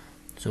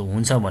सो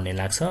हुन्छ भन्ने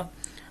लाग्छ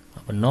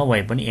अब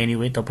नभए पनि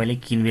एनीवे तपाईले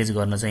किनबेच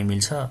गर्न चाहिँ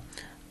मिल्छ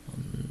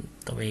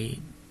तपाई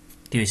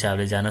त्यो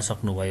हिसाबले जान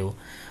सक्नुभयो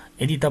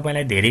यदि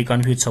तपाईलाई धेरै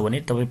कन्फ्युज छ भने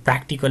तपाई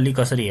प्र्याक्टिकली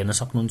कसरी हेर्न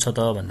सक्नुहुन्छ त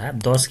भन्दा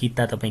 10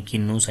 किता तपाई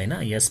किन्नुस् हैन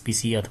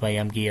एसपीसी अथवा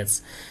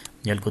एमकेएस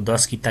यसको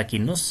 10 किता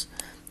किन्नुस्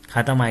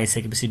खातामा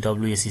आइसकेपछि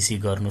डब्ल्युएससी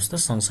गर्नुस् त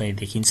सँगसँगै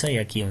देखिन्छ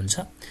या के हुन्छ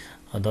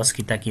 10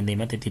 किता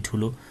किन्दैमा त्यति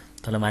ठुलो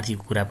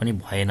तलमाथिको कुरा पनि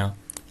भएन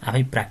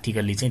आफै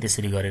प्र्याक्टिकली चाहिँ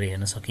त्यसरी गरेर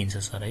हेर्न सकिन्छ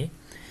सर है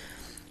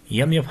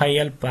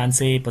एमएफआईएल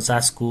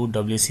 550 को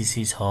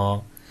डब्ल्युएससी छ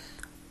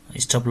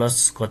स्टप लस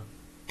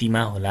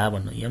कतिमा होला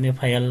भन्नु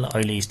एमएफआईएल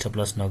अहिले स्टप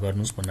लस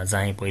नगर्नुस् भन्न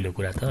चाहे पहिलो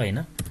कुरा त हैन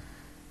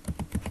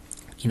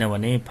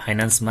किनभने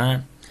फाइनान्समा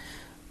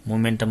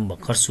मोमेन्टम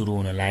भर्खर सुरु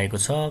हुन लागेको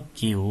छ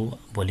के हो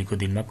भोलिको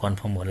दिनमा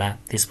कन्फर्म होला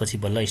त्यसपछि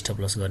बल्ल स्टप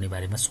लस गर्ने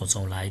बारेमा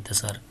सोचौँला है त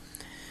सर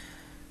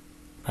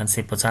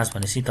 550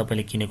 भनेपछि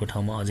तपाईले किनेको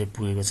ठाउँमा अझै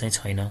पुगेको चाहिँ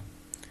छैन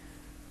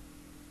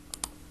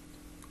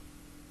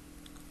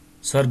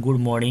सर गुड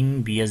मर्निङ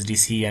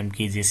बीएसडीसी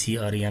एमकेजेसी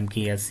और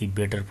एमकेएससी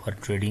better for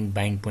trading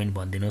buying point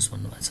भनिदिनुस्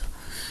भन्नुभएको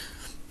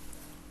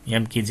छ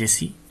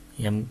एमकेजेसी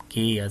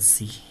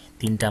एमकेएससी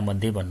तीनटा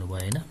मध्ये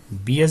भन्नुभयो हैन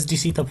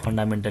बीएसडीसी त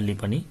फन्डामेन्टली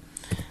पनि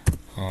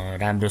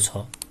राम्रो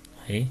छ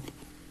है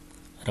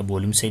र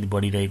भोल्युम सहित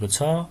बढिरहेको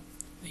छ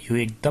यो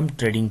एकदम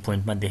ट्रेडिङ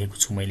पोइन्टमा देखेको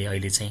छु मैले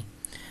अहिले चाहिँ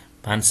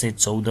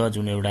 514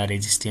 जुन एउटा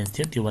रेजिस्टेन्स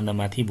थियो त्यो भन्दा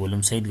माथि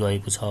भोल्युम सहित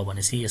गएको छ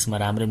भनेसी यसमा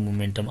राम्रै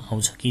मोमेन्टम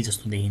आउँछ कि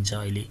जस्तो देखिन्छ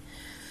अहिले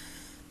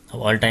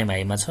अब अल टाइम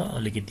हाईमा छ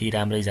अलिकति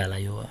राम्रै जाला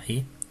यो है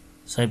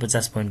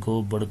 150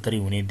 पोइन्टको बढोत्तरी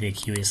हुने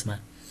देखियो यसमा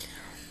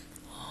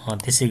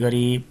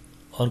त्यसैगरी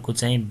अर्को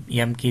चाहिँ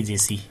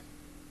एमकेजेसी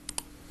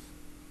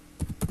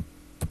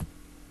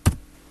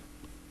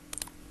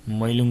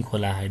मैलुङ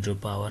खोला हाइड्रो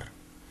पावर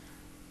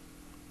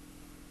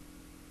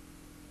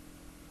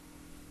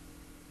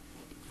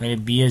मैले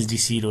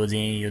बीएसडीसी रोजे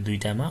यो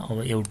दुईटामा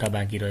अब एउटा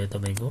बाँकी रह्यो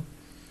तपाईको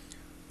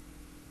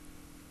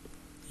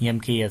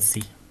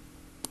एमकेएससी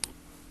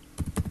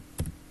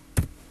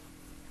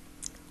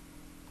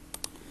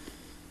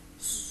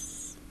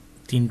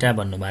तीनटा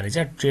भन्नुभयो रहेछ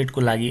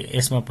ट्रेडको लागि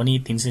यसमा पनि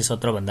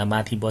 317 भन्दा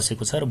माथि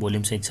बसेको छ र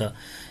भोल्युम सहित छ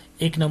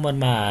एक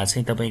नम्बरमा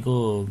चाहिँ तपाईको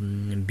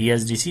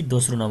बीएसडीसी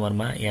दोस्रो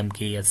नम्बरमा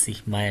एमकेएससी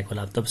मायाको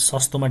लाभ तपाईं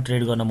सस्तोमा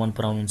ट्रेड गर्न मन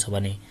पराउनुहुन्छ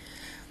भने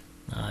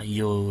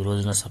यो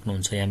रोज्न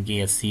सक्नुहुन्छ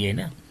एमकेएससी हैन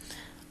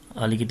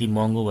अलिकति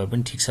महँगो भए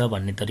पनि ठीक छ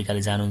भन्ने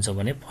तरिकाले जानुहुन्छ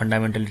भने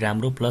फन्डामेन्टली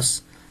राम्रो प्लस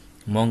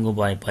महँगो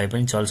भए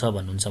पनि चल्छ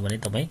भन्नुहुन्छ भने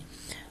तपाई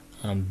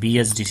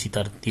बीएसडीसी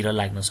तिर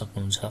लाग्न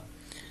सक्नुहुन्छ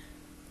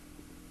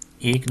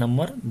 1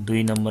 नम्बर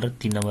 2 नम्बर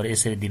 3 नम्बर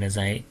यसरी दिन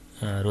चाहे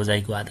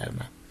रोजाइको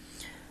आधारमा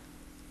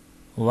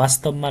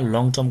वास्तवमा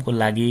लङ टर्मको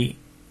लागि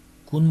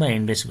कुनमा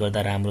इन्भेस्ट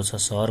गर्दा राम्रो छ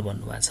सर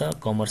भन्नुभएको छ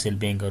कमर्सियल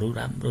बैंकहरु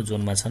राम्रो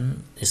जोनमा छन्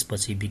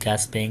त्यसपछि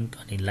विकास बैंक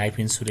अनि लाइफ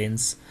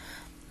इन्स्योरेन्स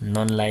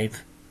नन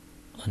लाइफ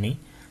अनि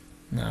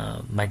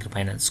माइक्रो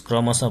फाइनान्स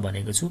क्रमशः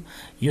भनेको छु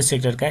यो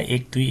सेक्टरका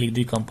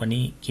 1-2 कम्पनी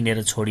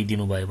किनेर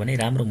छोडिदिनु भयो भने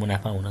राम्रो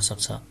मुनाफा हुन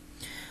सक्छ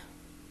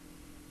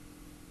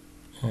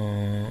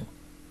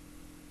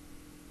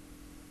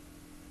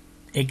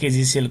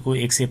एकेजीसीएल को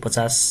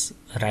 150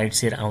 राइट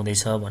शेयर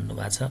आउँदैछ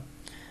भन्नुभएको छ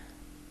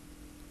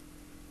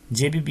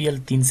जेबीबीएल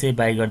 300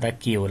 बाइ गर्दा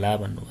के होला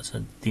भन्नुभएको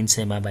छ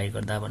 300 मा बाइ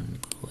गर्दा भन्ने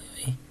कुरा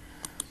भयो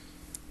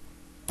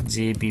है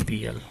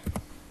जेबीबीएल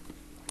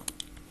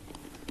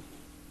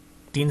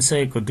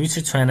 300 को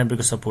 296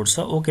 को सपोर्ट छ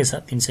ओके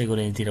छ 300 को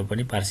रेन्ज तिर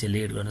पनि पार्शियली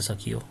एड गर्न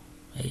सकियो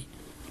है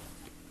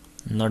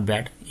नट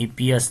ब्याड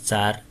ईपीएस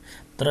 4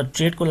 तर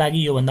ट्रेड को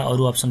लागि यो भन्दा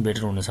अरु अप्सन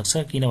बेटर हुन सक्छ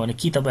किनभने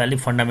कि तपाई अलि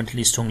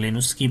फन्डामेन्टली स्ट्रङ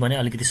लिनुस् कि भने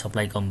अलिकति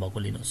सप्लाई कम भएको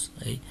लिनुस्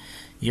है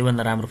यो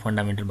भन्दा राम्रो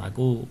फन्डामेन्टल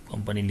भएको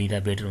कम्पनी लिदा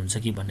बेटर हुन्छ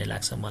कि भन्ने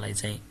लाग्छ मलाई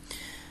चाहिँ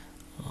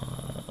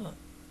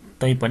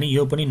तै पनि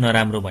यो पनि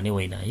नराम्रो भने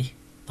होइन है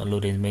तल्लो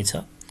रेन्जमै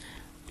छ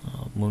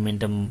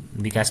मोमेन्टम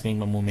विकास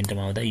बैंकमा मोमेन्टम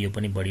आउँदा यो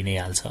पनि बढी नै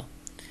हाल्छ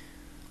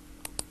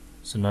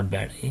सो नट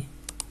ब्याड है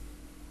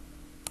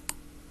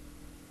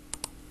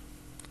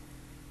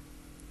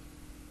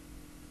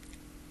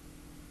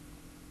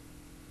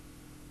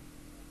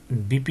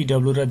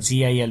बीपीडब्ल्यू र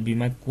जीआईएलबी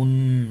मा कुन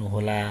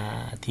होला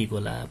ठीक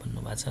होला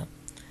भन्नुभएको छ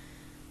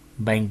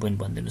बाइङ पोइन्ट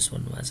भनिदिनुस्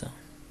भन्नुभएको छ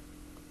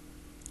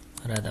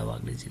राधा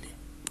वाग्लेजीले।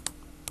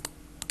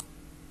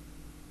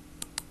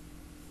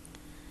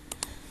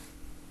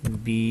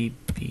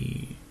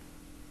 बीपीडब्ल्यू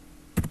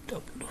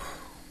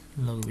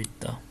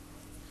लघुवित्त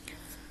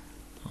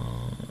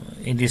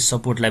यदि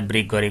सपोर्टलाई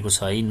ब्रेक गरेको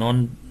छ है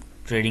नन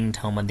ट्रेडिङ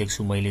ठाउँमा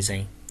देख्छु मैले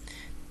चाहिँ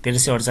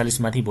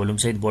 1348 माथि भोल्युम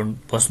सहित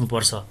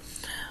बस्नुपर्छ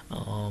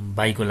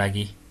बाइको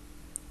लागि।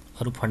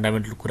 अरु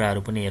फन्डामेन्टल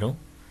कुराहरु पनि हेरौं।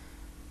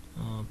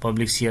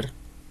 पब्लिक शेयर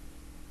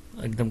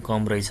एकदम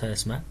कम रहेछ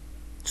यसमा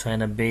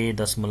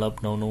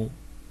 96.99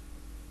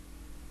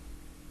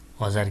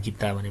 हजार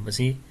किता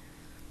भनेपछि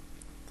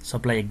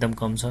सप्लाई एकदम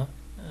कम छ।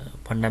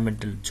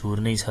 फन्डामेन्टल झुर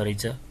नै छ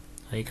रहेछ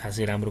है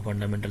खासै राम्रो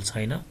फन्डामेन्टल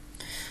छैन।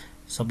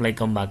 सप्लाई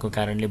कम भएको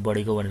कारणले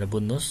बढेको भनेर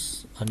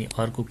बुझ्नुस्। अनि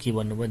अर्को के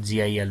भन्नुभयो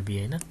जीआईएलबी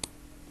हैन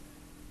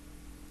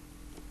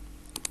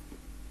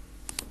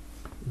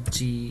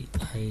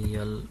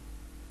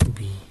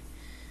जीआईएलबी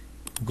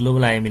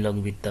ग्लोबल आईएमई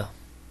लघुवित्त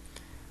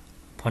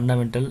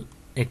फन्डामेन्टल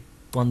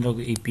 15 को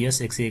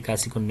ईपीएस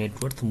 181 को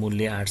नेटवर्थ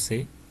मूल्य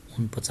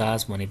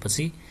 849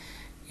 भनेपछि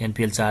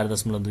एनपीएल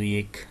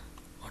 4.21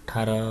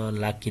 18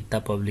 लाख किता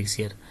पब्लिक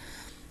शेयर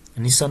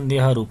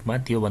निसन्देह रूपमा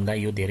त्यो भन्दा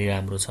यो धेरै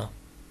राम्रो छ।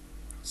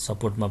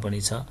 सपोर्टमा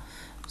पनि छ।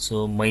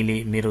 सो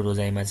मैले मेरो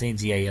रोजाइमा चाहिँ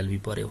जीआईएलबी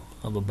पर्यो।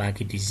 अब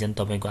बाँकी डिसिजन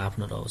तपाईको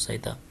आफ्नो रहोस् है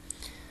त।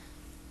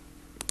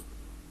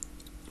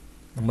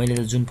 मैले त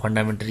जुन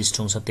फन्डामेन्टल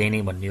स्ट्रङ छ त्यही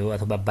नै भन्ने हो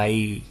अथवा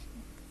बाइ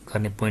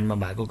गर्ने पोइन्टमा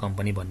भएको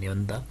कम्पनी भन्ने हो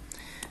नि त।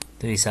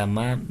 त्यो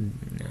हिसाबमा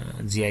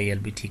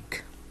जीआईएलबी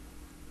ठीक।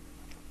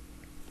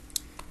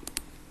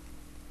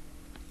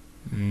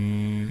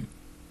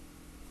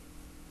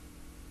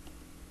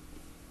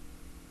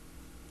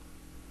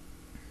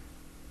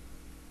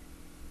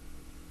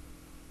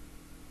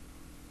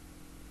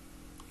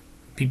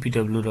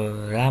 पीपीडब्ल्यू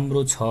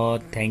राम्रो छ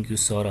थ्यांक यू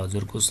सर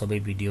हजुरको सबै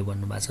भिडियो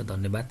भन्नुभएको छ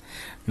धन्यवाद।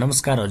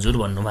 नमस्कार हजुर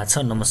भन्नुभएको छ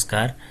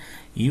नमस्कार।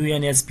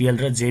 यूएनएचपीएल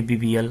र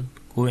जेबीबीएल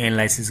को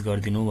एनालाइसिस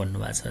गर्दिनु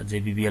भन्नुभएको छ।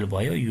 जेबीबीएल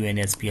भयो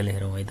यूएनएचपीएल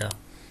हेरौँ है त।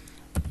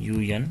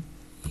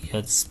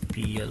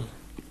 यूएनएचपीएल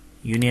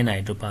युनियन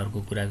हाइड्रो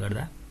पावरको कुरा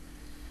गर्दा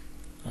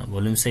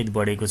भोल्युम सहित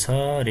बढेको छ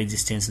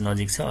रेजिस्टेन्स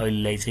नजिक छ।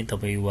 अहिलेलाई चाहिँ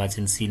तपाई वाच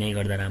एन्ड सी नै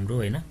गर्दा राम्रो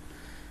हैन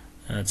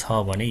छ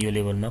भने यो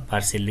लेभलमा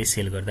पार्शियली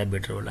सेल गर्दा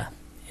बेटर होला।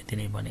 यति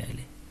नै भने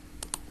अहिले।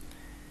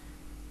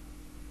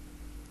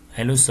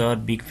 हेलो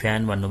सर बिग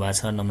फ्यान भन्नुभएको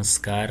छ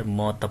नमस्कार।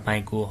 म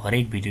तपाईको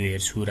हरेक भिडियो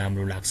हेर्छु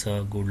राम्रो लाग्छ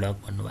गुड लक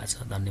भन्नुभएको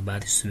छ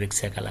धन्यवाद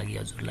शुभेच्छाका लागि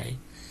हजुरलाई।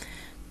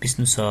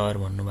 विष्णु सर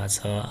भन्नुभएको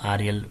छ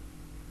आरएल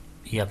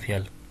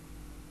एफएल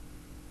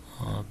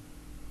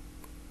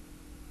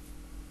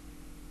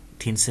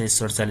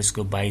 347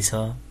 को बाइ छ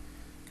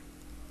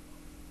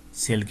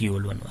सेल की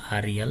होल्ड भन्नु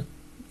आरएल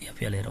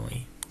एफएल हेरौँ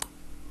है।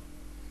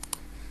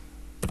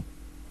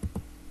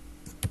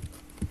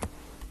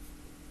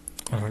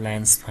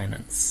 रिलायन्स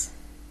फाइनान्स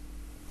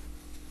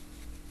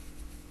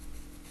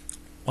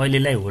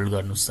अहिलेलाई होल्ड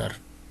गर्नु सर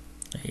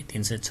है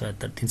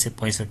 376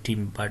 365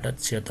 बाट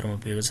 76 मा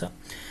पुगेको छ।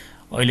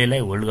 अहिलेलाई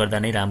होल्ड गर्दा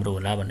नै राम्रो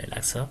होला भन्ने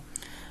लाग्छ।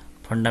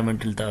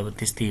 फन्डामेन्टल त अब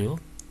त्यस्तै हो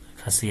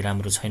खासै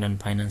राम्रो छैनन्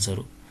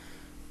फाइनान्सहरु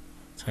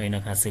छैन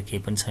खासै केही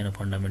पनि छैन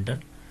फन्डामेन्टल।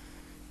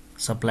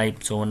 सप्लाई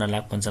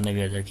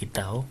 54,95,000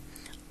 किता हो।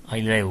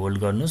 अहिलेलाई होल्ड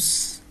गर्नुस्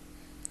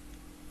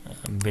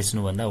बेच्नु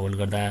भन्दा होल्ड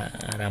गर्दा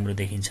राम्रो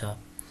देखिन्छ।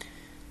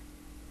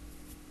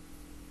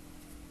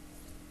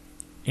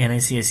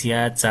 एनआईसी एसिया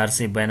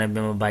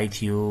 492 मा बाइ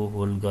थियो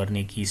होल्ड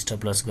गर्ने कि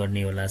स्टप लस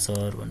गर्ने होला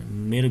सर भने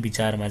मेरो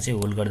विचारमा चाहिँ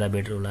होल्ड गर्दा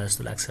बेटर होला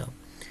जस्तो लाग्छ।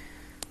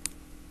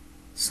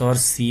 सर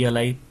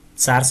सीएलआई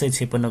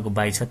 456 को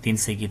बाइ छ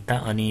 300 किता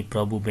अनि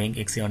प्रभु बैंक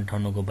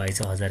 158 को बाइ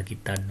छ 1000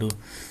 किता।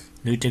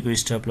 दुईटैको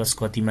स्टप लस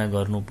कतिमा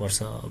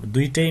गर्नुपर्छ?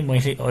 दुईटै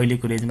मैले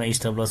अहिलेको रेन्जमा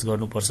स्टप लस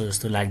गर्नुपर्छ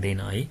जस्तो लाग्दैन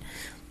है।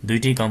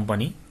 दुईटै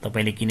कम्पनी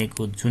तपाईले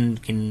किनेको जुन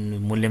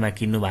मूल्यमा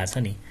किन्नु भएको छ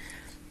नि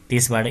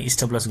त्यसबाट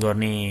स्टप लस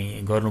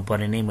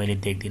गर्नुपर्ने नै मैले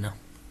देख्दिन।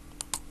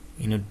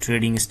 यिनी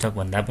ट्रेडिङ स्टक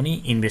भन्दा पनि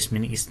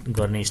इन्भेस्टमेन्ट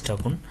गर्ने स्टक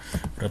हुन्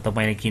र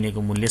तपाईले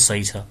किनेको मूल्य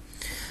सही छ।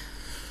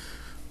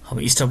 अब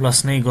स्टप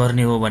लस नै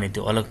गर्ने हो भने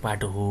त्यो अलग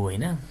पाटो हो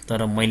हैन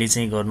तर मैले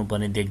चाहिँ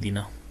गर्नुपर्ने देख्दिन।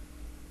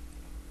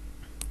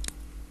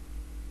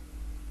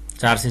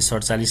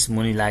 447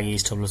 मुनि लागि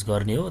स्टप लस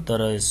गर्ने हो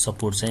तर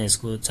सपोर्ट चाहिँ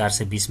यसको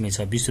 420 मै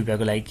छ। 20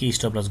 रुपैयाँको लागि के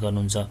स्टप लस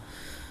गर्नुहुन्छ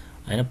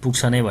हैन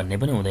पुग्छ नै भन्ने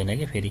पनि हुँदैन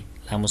के फेरि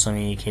लामो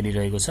समय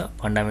खेलिरहेको छ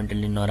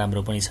फन्डामेन्टली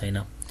नराम्रो पनि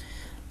छैन।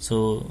 सो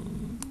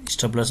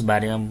स्टप लस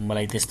बारेमा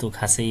मलाई त्यस्तो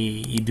खासै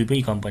यी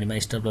दुवै कम्पनीमा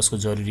स्टप लसको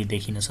जरुरी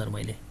देखिन सर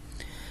मैले।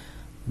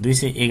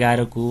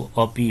 211 को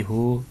अपी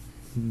हो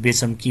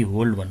बेचम कि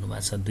होल्ड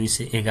भन्नुभएको छ।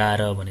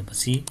 211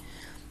 भनेपछि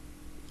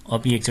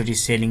अपी एकचोटी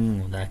सेलिङ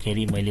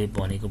हुँदाखेरि मैले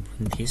भनेको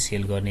पनि थिए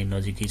सेल गर्ने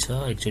नजिकै छ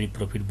एकचोटी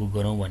प्रॉफिट बुक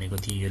गरौँ भनेको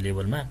थिए यो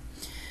लेभलमा।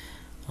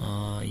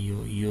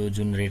 यो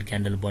जुन रेड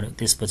क्यान्डल बन्यो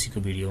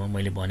त्यसपछिको भिडियोमा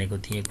मैले भनेको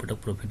थिए एकपटक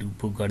प्रॉफिट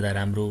बुक गर्दा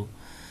राम्रो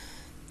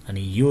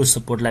अनि यो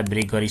सपोर्टलाई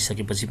ब्रेक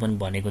गरिसकेपछि पनि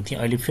भनेको थिए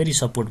अहिले फेरि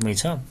सपोर्टमै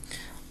छ।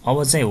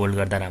 अब चाहिँ होल्ड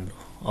गर्दा राम्रो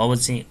अब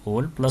चाहिँ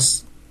होल्ड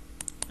प्लस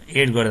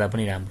एड गर्दा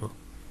पनि राम्रो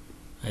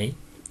है।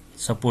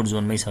 सपोर्ट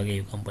जोनमै छ के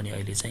यो कम्पनी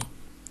अहिले चाहिँ।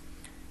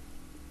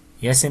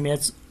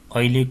 एसएमएच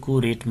अहिलेको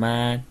रेटमा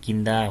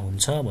किन्दा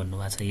हुन्छ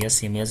भन्नुभएको छ।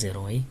 एसएमएच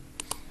हेरौँ है।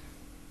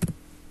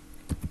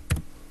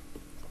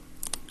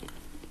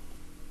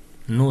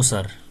 नो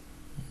सर,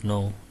 नो,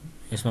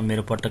 यसमा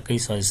मेरो पटक्कै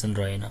सजेसन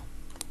रहेन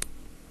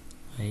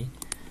है।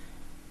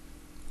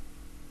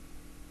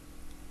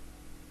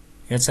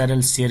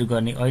 एचआरएल सेयर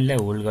गर्ने अहिले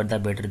होल्ड गर्दा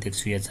बेटर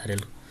देख्छु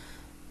एचआरएल।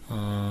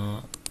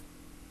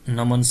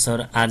 नमन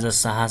सर, आज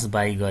साहस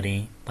बाई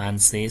गरेँ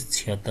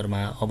 576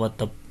 मा, अब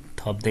त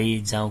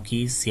थप्दै जाउँ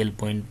कि सेल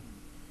पोइन्ट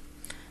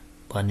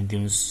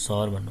भनिदिनु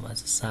सर भन्नुभएको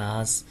छ।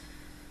 साहस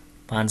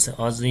 500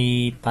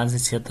 अझै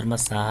 576 मा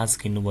साहस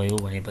किन्नुभयो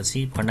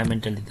भनेपछि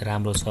फन्डामेन्टली त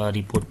राम्रो छ,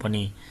 रिपोर्ट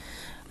पनि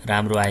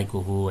राम्रो आएको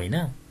हो होइन।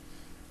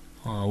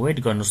 वेट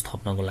गर्नुहोस्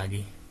थप्नको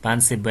लागि।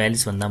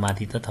 542 भन्दा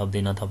माथि त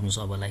थप्दै नथप्नुहोस्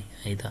अबलाई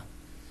है त।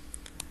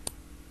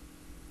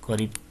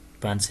 करिब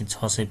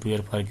 500-600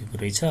 पुगेर फर्केको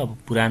रहेछ। अब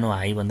पुरानो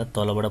हाई भन्दा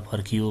तलबाट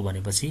फर्कियो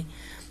भनेपछि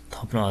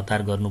थप्न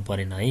हतार गर्नु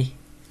परेन है।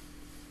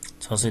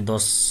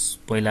 610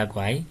 पहिलाको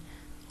हाई,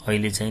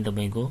 अहिले चाहिँ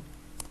तपाईको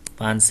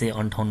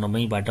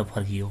 558 बाट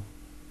फर्कियो।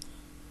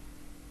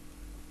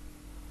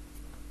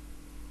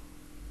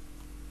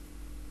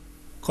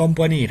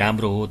 कम्पनी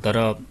राम्रो हो तर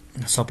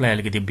सप्लाई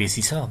अलिकति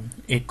बेसी छ।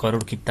 1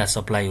 करोड किता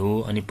सप्लाई हो।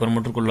 अनि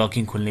प्रमोटरको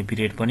लकिङ खुल्ने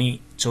पिरियड पनि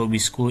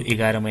 24 को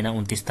 11 महिना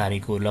 29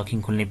 तारिकको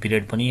लकिङ खुल्ने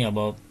पिरियड पनि अब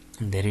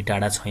धेरै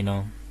टाढा छैन,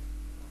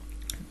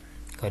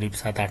 करिब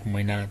 7-8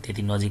 महिना,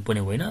 त्यति नजिक पनि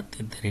होइन,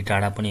 धेरै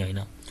टाढा पनि होइन।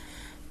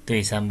 त्यो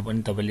हिसाबमा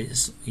पनि तपाईले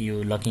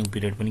यो लकिङ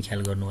पिरियड पनि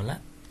ख्याल गर्नु होला।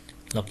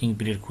 लकिङ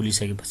पिरियड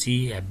खुलिसकेपछि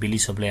हेभिली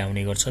सप्लाई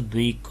आउने गर्छ।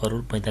 2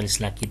 करोड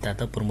 45 लाख किता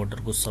त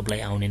प्रमोटरको सप्लाई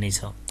आउने नै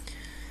छ।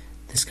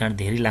 त्यसकारण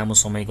धेरै लामो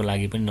समयको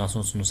लागि पनि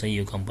नसोच्नुस् है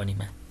यो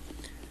कम्पनीमा।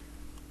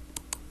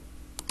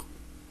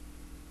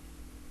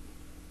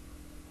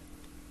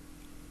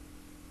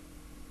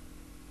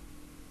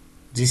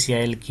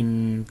 जीसीआईएल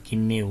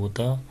किन्ने हो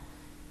त,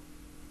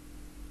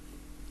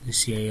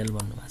 जीसीआईएल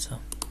भन्नुभएको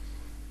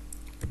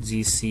छ।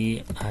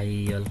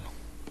 जीसीआईएल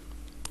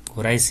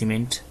घोराई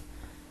सिमेन्ट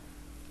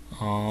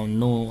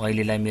नो,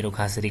 अहिलेलाई मेरो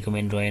खास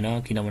रिकमेन्ड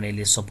रहेन किनभने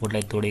यसले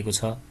सपोर्टलाई तोडेको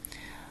छ।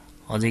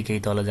 अझै केही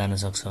तल जान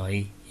सक्छ है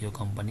यो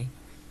कम्पनी।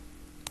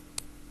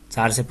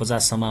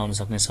 450 सम्म आउन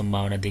सक्ने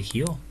सम्भावना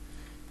देखियो।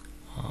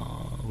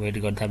 वेट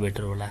गर्दा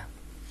बेटर होला।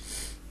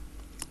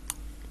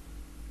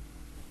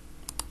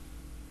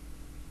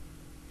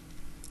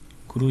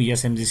 गुरु,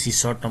 एसएमजीसी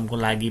सर्ट टर्मको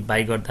लागि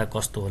बाई गर्दा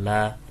कस्तो होला?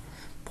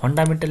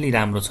 फन्डामेन्टली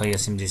राम्रो छ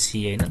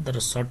एसएमजीसी हैन, तर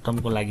सर्ट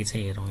टर्मको लागि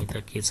चाहिँ हेरौँ है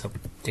त के छ,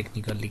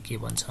 टेक्निकल्ली के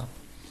भन्छ।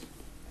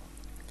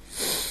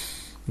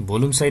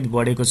 भोल्युम सहित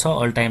बढेको छ,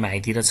 अल टाइम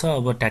हाईतिर छ।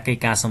 अब ट्याक्कै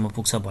कहाँसम्म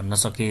पुग्छ भन्न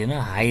सकिएन।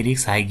 हाई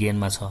रिस्क हाई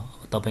गेनमा छ।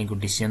 अब तपाईको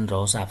डिसिजन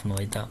रहोस् आफ्नो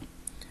है त।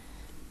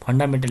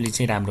 फन्डामेन्टली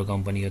चाहिँ राम्रो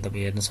कम्पनी हो,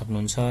 तपाई हेर्न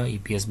सक्नुहुन्छ।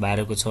 इपीएस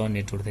 12 को छ,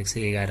 नेटवर्थ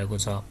 111 को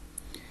छ।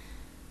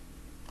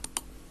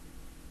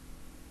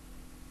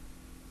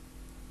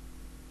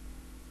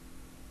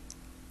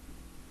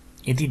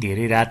 यति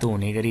धेरै रातो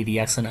हुने गरी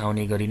रियाक्सन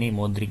आउने गरी नै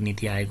मौद्रिक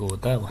नीति आएको हो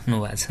त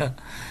भन्नुभएको छ।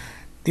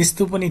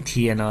 त्यस्तो पनि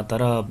थिएन,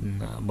 तर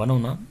भनौं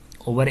न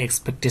ओभर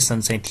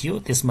एक्सपेक्टेसन चाहिँ थियो,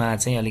 त्यसमा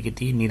चाहिँ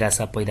अलिकति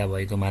निराशा पैदा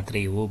भएको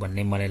मात्रै हो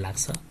भन्ने मलाई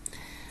लाग्छ।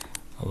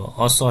 अब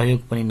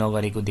असहयोग पनि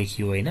नगरेको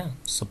देखियो हैन,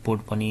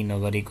 सपोर्ट पनि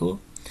नगरेको,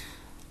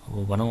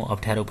 अब भनौं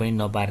अप्ठ्यारो पनि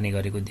नपार्ने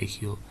गरेको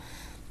देखियो।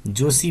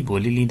 जोशी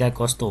भोलि लिँदा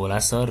कस्तो होला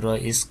सर,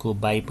 र यसको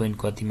बाई पोइन्ट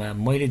कतिमा?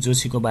 मैले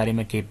जोशीको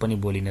बारेमा केही पनि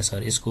बोलिन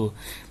सर। यसको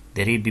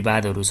धेरै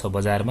विवादहरु छ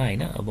बजारमा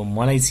हैन। अब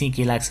मलाई चाहिँ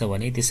के लाग्छ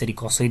भने त्यसरी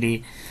कसैले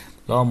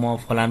ल म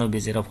फलानो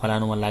बेचेर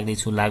फलानोमा लाग्दै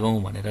छु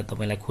लागौं भनेर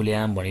तपाईलाई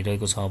खुलेआम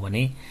भनिरहेको छ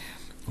भने,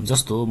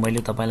 जस्तो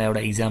मैले तपाईलाई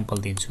एउटा इक्जाम्पल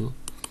दिन्छु।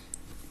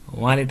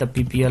 उहाँले त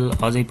पीपीएल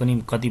अझै पनि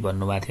कति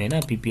भन्नुभएको थियो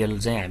हैन, पीपीएल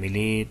चाहिँ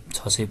हामीले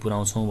 600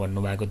 पुराउँछौं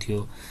भन्नुभएको थियो।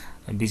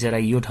 बिचरा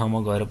यो ठाउँमा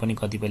गएर पनि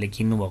कतिपयले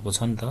किन्नु भएको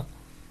छ नि त।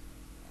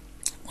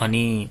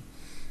 अनि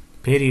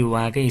फेरि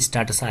उहाँकै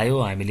स्ट्याटस आयो,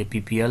 हामीले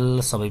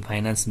पीपीएल सबै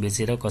फाइनान्स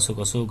बेचेर कसो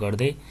कसो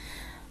गर्दै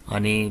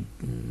अनि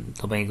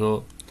तपाईको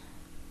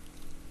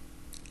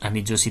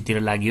हामी जोशीतिर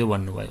लाग्यो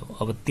भन्नुभयो।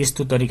 अब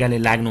त्यस्तो तरिकाले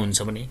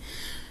लाग्नुहुन्छ भने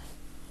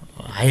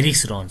हाई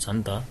रिस्क रहन्छ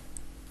नि त।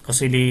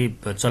 कसैले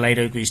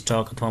चलाइरहेको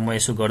स्टक अथवा म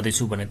यसो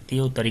गर्दैछु भने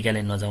त्यो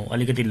तरिकाले नजाउँ,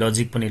 अलिकति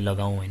लजिक पनि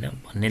लगाउँ हैन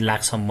भन्ने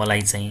लाग्छ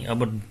मलाई चाहिँ। अब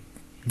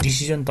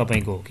डिसिजन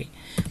तपाईको हो कि।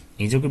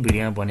 हिजोको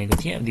भिडियोमा भनेको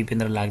थिएँ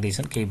दिपेन्द्र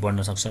लाग्दैछन् केही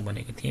बढ्न सक्छ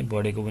भनेको थिएँ,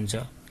 बढेको पनि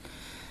छ,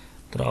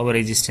 तर अब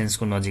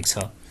रेजिस्टेन्सको नजिक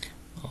छ।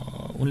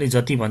 उनले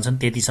जति भन्छन्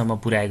त्यतिसम्म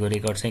पुर्याएको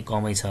रेकर्ड चाहिँ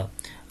कमै छ,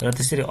 र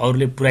त्यसरी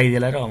अरूले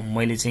पुर्याइदेला र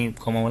मैले चाहिँ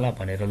कमाउला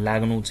भनेर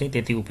लाग्नु चाहिँ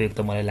त्यति उपयुक्त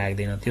मलाई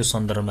लाग्दैन। त्यो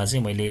सन्दर्भमा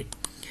चाहिँ मैले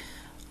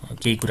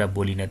केही कुरा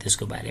बोलिन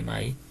त्यसको बारेमा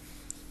है।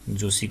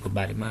 जोशीको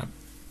बारेमा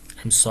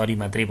आइम सरी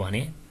मात्रै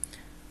भने।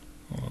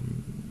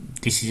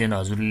 डिसिजन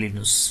हजुरले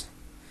लिनुस्।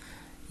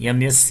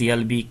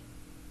 एमएससीएलबी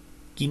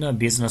किन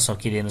बेच्न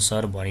सकिदैन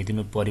सर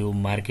भनिदिनु पर्यो,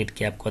 मार्केट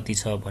क्याप कति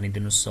छ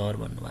भनिदिनु सर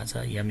भन्नुभएको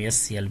छ।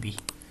 एमएससीएलबी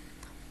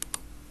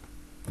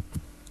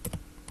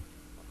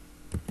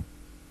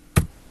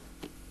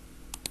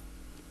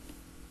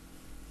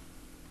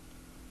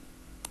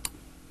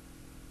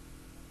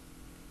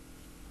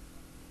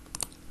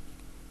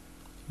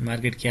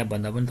मार्केट क्याप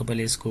भन्दा पनि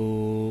तपाईले यसको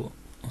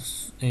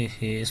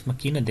यसमा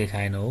किन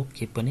देखाएन हो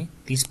के पनि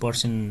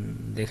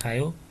 30%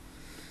 देखायो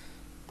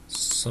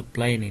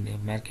सप्लाई नै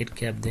मार्केट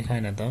क्याप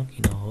देखाएन त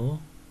किन हो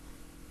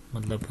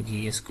मतलब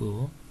कि यसको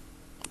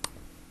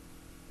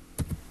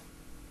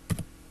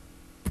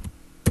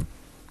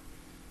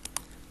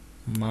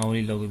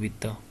माउली लघु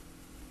वित्त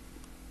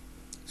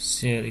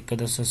शेयर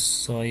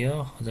 1100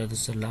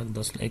 1000 लाख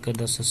 10 लाख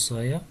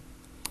 1100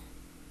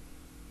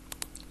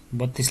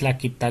 32 लाख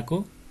किताको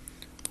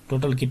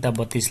टोटल किता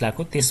 32 लाख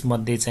हो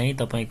त्यसमध्ये चाहिँ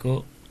तपाईको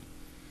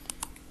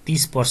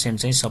 30%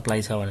 चाहिँ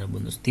सप्लाई छ भनेर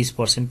बुझ्नुस्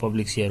 30%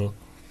 पब्लिक शेयर हो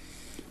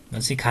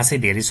चाहिँ खासै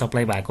धेरै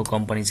सप्लाई भएको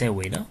कम्पनी चाहिँ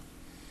होइन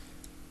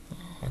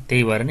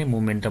त्यही भएर नै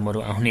मोमेन्टमहरु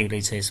आउने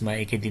रहेछ यसमा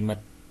एकै दिनमा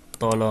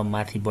तल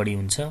माथि बढी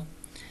हुन्छ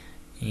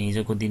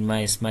हिजोको दिनमा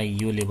यसमा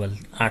यो लेभल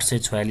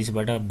 846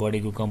 बाट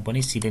बढेको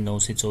कम्पनी सिधै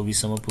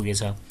 924 सम्म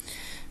पुगेछ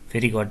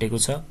फेरि घटेको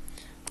छ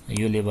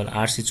यो लेभल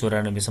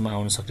 894 सम्म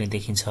आउन सक्ने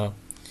देखिन्छ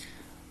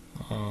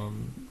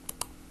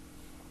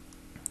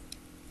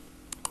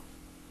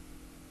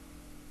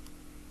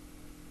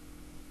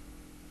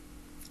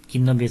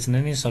किन्न बेच्न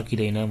नै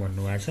सकिदैन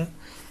भन्नुभएको छ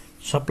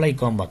सप्लाई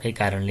कम भएकै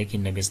कारणले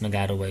किन्न बेच्न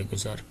गाह्रो भएको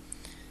छ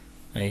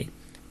है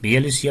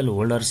VLUCL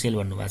होल्डर सेल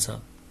भन्नुभएको छ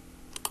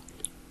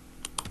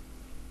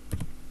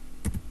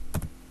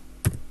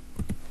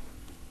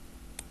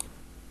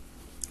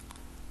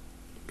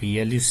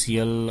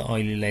VLUCL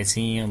अहिलेलाई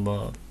चाहिँ अब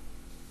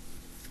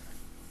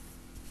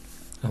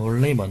होल्ड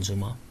नै भन्छु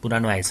म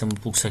पुरानो हाइसम्म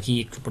पुग्छ कि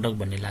एकपटक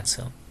भन्ने लाग्छ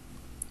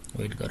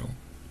वेट गरौँ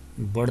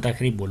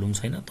बढ्दाखेरि भोल्युम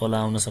छैन तल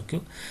आउन सक्यो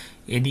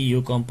यदि यो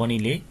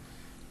कम्पनीले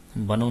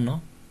बनाउ न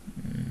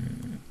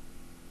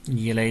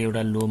यसलाई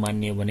एउटा लो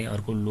मान्ने हो भने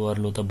अर्को लोअर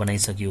लो त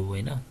बनाइसक्यो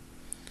हैन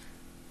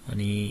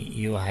अनि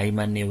यो हाई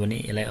मान्ने हो भने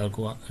यसलाई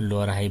अर्को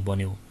लोअर हाई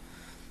बन्यो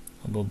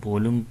अब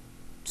भोल्युम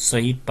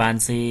सहित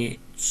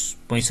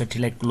 565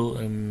 लाई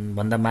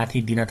भन्दा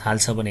माथि दिन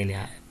थाल्छ भने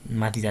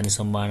माथि जाने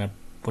सम्भावना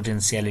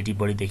पोटेन्शियालिटी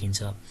बढी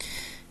देखिन्छ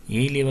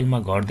यही लेभलमा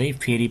घट्दै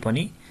फेरि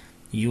पनि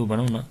यो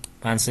भनौं न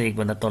 501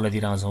 भन्दा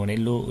तलतिर आउँछ भने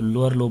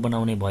लोअर लो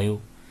बनाउने भयो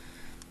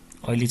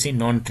अहिले चाहिँ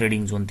नन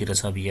ट्रेडिङ जोन तिर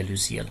छ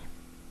VLUCL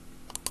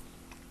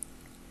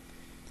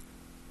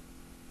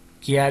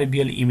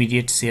KRBL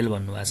इमिडिएट सेल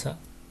भन्नुभएको छ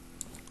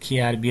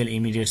KRBL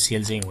इमिडिएट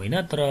सेल चाहिँ होइन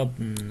तर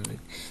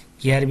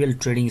KRBL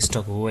ट्रेडिङ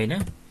स्टक हो हैन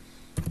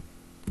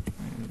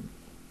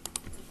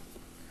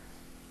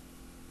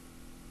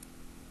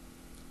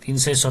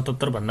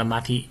 377 भन्दा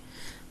माथि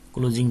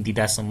क्लोजिङ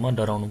दिदासम्म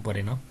डराउनु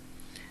परेन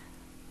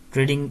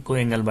ट्रेडिङ को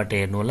एंगलबाट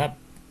हेर्नु होला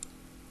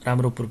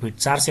राम्रो प्रॉफिट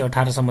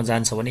 418 सम्म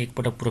जान्छ भने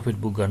एकपटक प्रॉफिट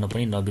बुक गर्न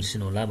पनि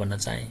नबिर्सिनु होला भन्न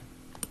चाहे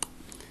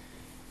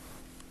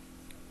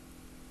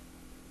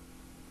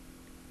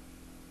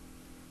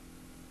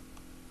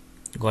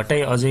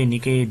घटाइ अझै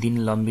निकै दिन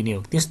लम्बिने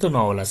हो त्यस्तो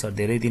नहोला सर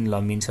धेरै दिन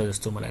लम्बिन्छ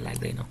जस्तो मलाई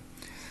लाग्दैन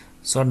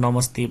सर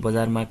नमस्ते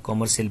बजारमा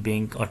कमर्शियल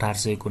बैंक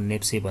 1800 को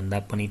नेप्से भन्दा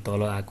पनि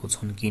तल आएको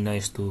छन् किन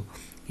यस्तो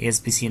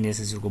एसपीसी एन्ड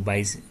एसएससी को बाइ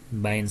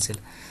एन्ड सेल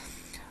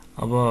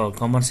अब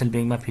कमर्शियल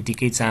बैंकमा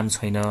फिटिकै चाम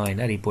छैन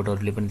हैन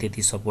रिपोर्टहरुले पनि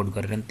त्यति सपोर्ट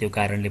गरेनन् त्यो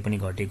कारणले पनि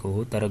घटेको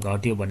हो तर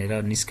घट्यो भनेर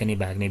निस्कने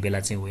भाग्ने बेला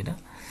चाहिँ होइन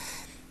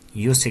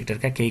यो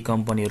सेक्टरका केही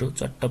कम्पनीहरु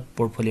चट्ट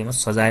पोर्टफोलियोमा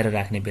सजाएर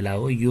राख्ने बेला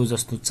हो यो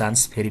जस्तो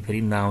चान्स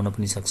फेरि नआउन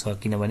पनि सक्छ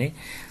किनभने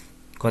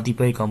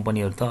कतिपय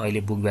कम्पनीहरु त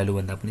अहिले बुक भ्यालु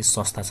भन्दा पनि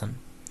सस्ता छन्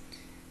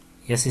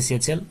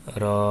एसएसएचएल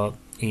र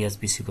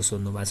एएसपीसी को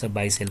सोध्नु भएको छ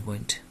बाइ सेल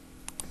पोइन्ट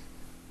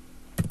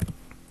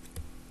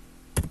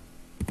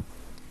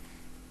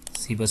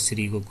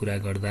शिवश्री को कुरा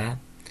गर्दा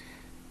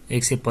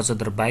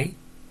 175 बाइ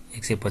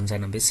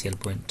 195 सेल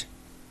पोइन्ट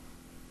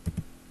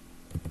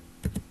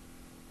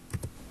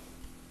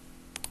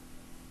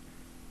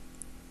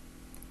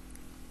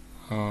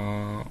अ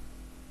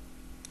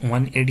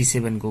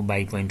 187 को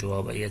बाइ पोइन्ट हो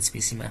अब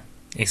एचपीसी मा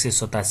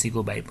 187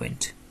 को बाइ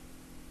पोइन्ट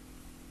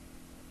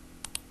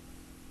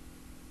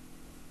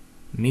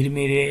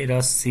मिरमिरे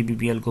र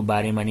सीबीपीएल को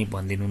बारेमा नि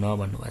भन्दिनु न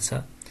भन्नुभएको छ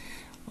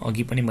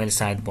अघि पनि मैले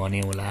सायद भने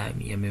होला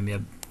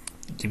एमएमएफ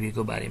जीबी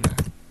को बारेमा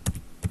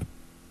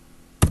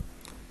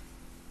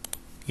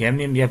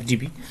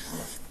एमएमएफजीबी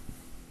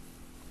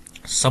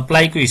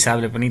सप्लाई को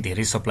हिसाबले पनि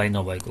धेरै सप्लाई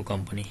नभएको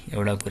कम्पनी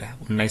एउटा कुरा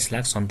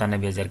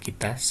 19,97,000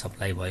 किता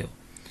सप्लाई भयो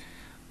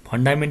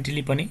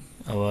फन्डामेन्टली पनि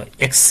अब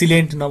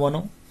एक्सिलेन्ट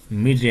नबनौ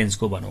मिड रेन्ज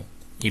को बनौ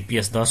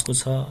ईपीएस 10 को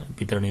छ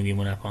वितरण योग्य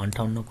मुनाफा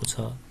 58 को छ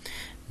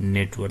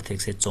नेटवर्थ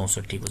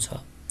 164 को छ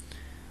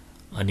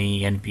अनि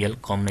एनपीएल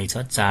कम नै छ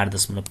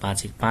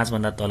 4.5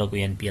 भन्दा तलको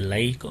एनपीएल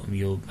लाई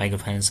यो माइक्रो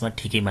फाइनान्समा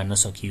ठिकै मान्न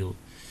सकियो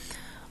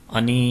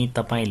अनि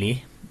तपाईले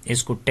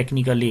यसको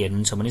टेक्निकली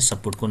हेर्नुहुन्छ भने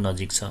सपोर्टको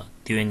नजिक छ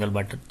त्यो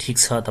एंगलबाट ठीक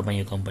छ तपाई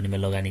यो कम्पनीमा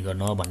लगानी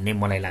गर्न भन्ने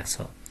मलाई लाग्छ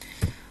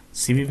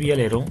सीबीपीएल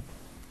हेरौं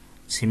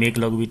छिमेक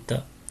लघुवित्त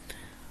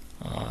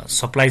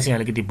सप्लाई चाहिँ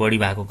अलिकति बढी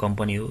भएको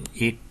कम्पनी हो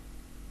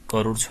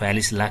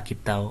 1,46,00,000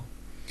 किता हो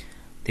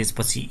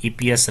त्यसपछि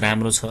ईपीएस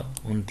राम्रो छ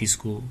 29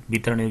 को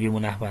वितरण योग्य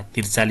मुनाफा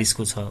 43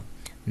 को छ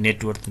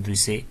नेटवर्थ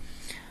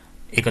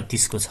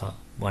 231 को छ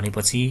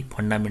भनेपछि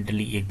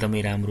फन्डामेन्टली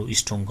एकदमै राम्रो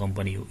स्ट्रङ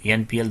कम्पनी हो।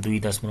 एनपिएल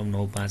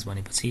 2.95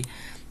 भनेपछि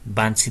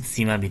वाञ्छित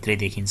सीमाभित्रै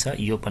देखिन्छ।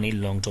 यो पनि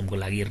लङ टर्मको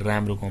लागि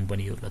राम्रो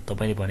कम्पनी हो। र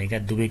तपाईँले भनेका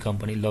दुवै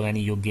कम्पनी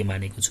लगानी योग्य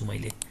मानेको छु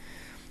मैले।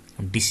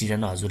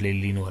 डिसिजन हजुरले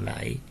लिनु होला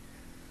है।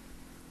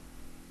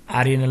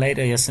 आर्यनलाई र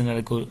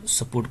एसएनएलको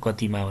सपोर्ट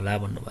कतिमा होला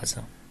भन्नुभएको छ।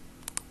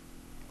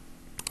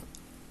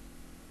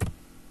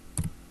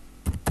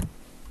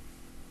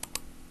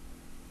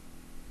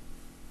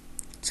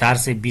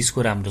 420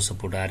 को राम्रो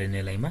सपोर्ट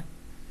आर्यनएलआईमा।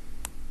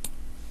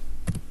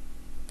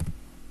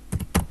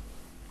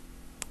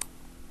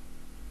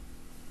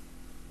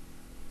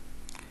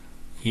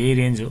 यही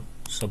रेन्ज हो,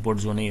 सपोर्ट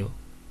जोनै हो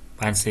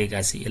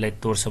 581। यसलाई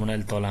तोड्छ भने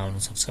अलि तल आउन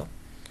सक्छ।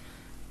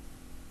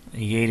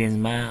 यही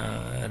रेन्जमा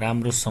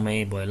राम्रो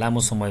समय भयो, लामो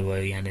समय भयो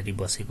यहाँनेरि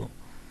बसेको।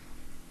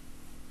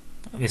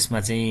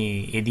 यसमा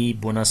चाहिँ यदि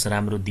बोनस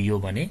राम्रो दियो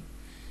भने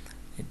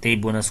त्यही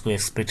बोनसको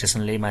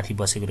एक्सपेक्टेसनले माथि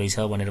बसेको रहेछ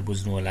भनेर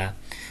बुझ्नु होला।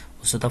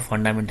 उसो त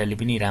फन्डामेन्टली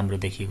पनि राम्रो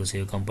देखिएको छ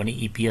यो कम्पनी।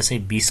 इपिएसै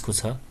 20 को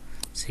छ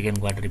सेकेन्ड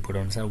क्वार्टर रिपोर्ट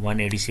अनुसार।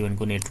 187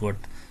 को नेटवर्थ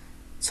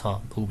छ,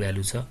 बुक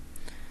भ्यालु छ।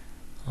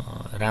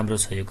 राम्रो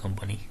छ यो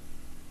कम्पनी।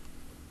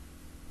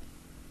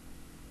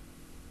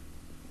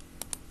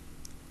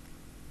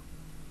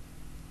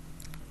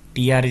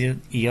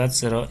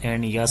 टिआरएच र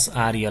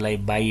एनएसआर यसलाई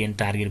बाई एन्ड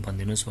टार्गेट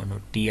भनिदिनुस् भन्नु।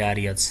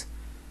 टिआरएच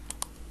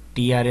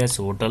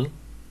होटल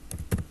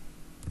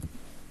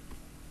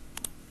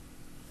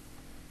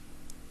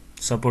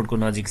सपोर्टको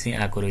नजिक चाहिँ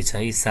आएको रहेछ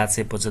है।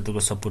 775 को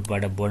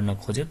सपोर्टबाट बढ्न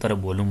खोज्यो तर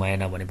भोल्युम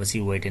आएन भनेपछि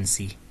वेट एन्ड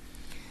सी।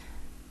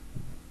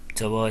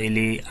 जब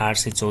यसले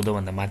 814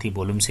 भन्दा माथि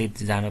भोल्युम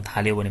सहित जान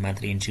थाल्यो भने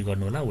मात्र इन्ट्री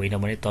गर्नु होला, होइन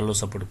भने तल्लो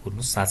सपोर्ट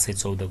कुर्नु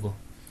 714 को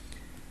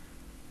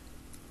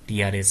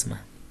टिआरएच मा।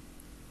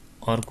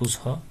 अर्को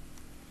छ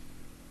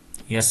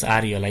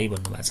एसआरएलआई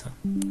भन्नुभएको छ।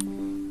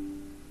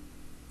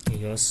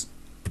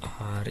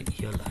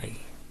 एसआरएलआई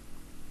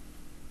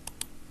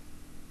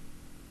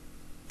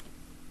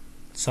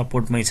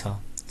सपोर्टमै छ।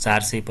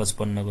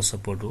 455 को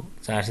सपोर्ट हो।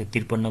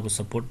 453 को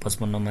सपोर्ट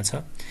 55 मा छ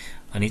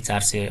अनि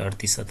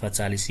 438 अथवा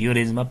 40 यो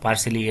रेन्जमा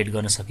पार्शियली एड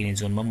गर्न सकिने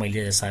जोनमा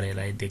मैले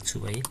एसआरएलआई देख्छु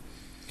भाइ।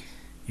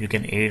 You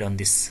can add on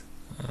this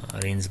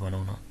range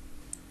भनौँ न।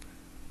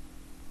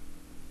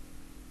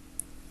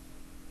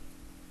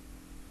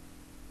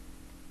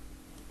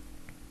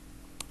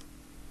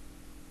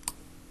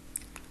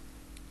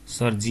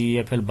 सर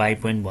जिएफएल बाई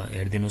पोइन्ट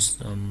हेरिदिनुहोस्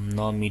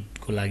न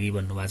मिटको लागि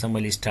भन्नुभएको छ।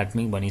 मैले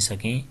स्टार्टमै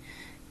भनिसकेँ।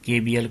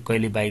 केबिएल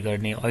कहिले बाई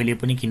गर्ने, अहिले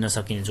पनि किन्न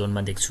सकिने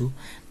जोनमा देख्छु।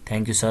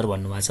 थ्याङ्क यू सर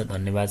भन्नुभएको छ,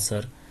 धन्यवाद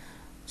सर।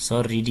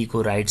 सर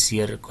रिडीको राइट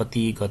सेयर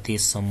कति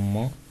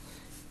गतेसम्म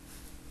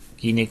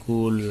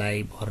किनेको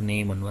लाई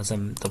भर्ने भन्नुभएको छ।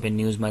 तपाईँ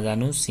न्युजमा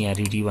जानुहोस्, यहाँ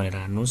रिडी भनेर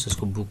हान्नुहोस्,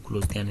 यसको बुक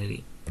क्लोज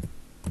त्यहाँनिर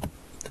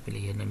तपाईँले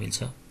हेर्न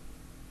मिल्छ।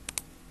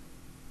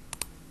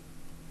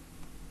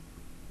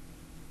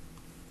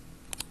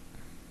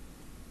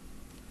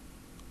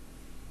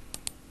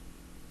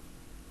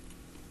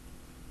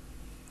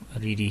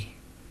 रिडी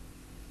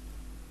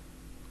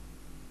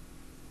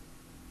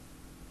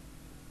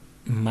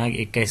माघ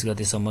 21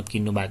 गतेसम्म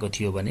किन्नु भएको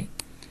थियो भने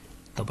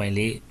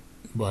तपाईले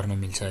भर्न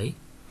मिल्छ है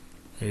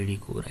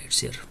रिडीको राइट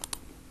सेयर।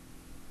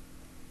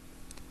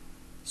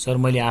 सर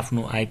मैले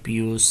आफ्नो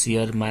आइपिओ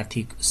सेयर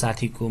माथि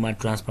साथीकोमा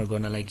ट्रान्सफर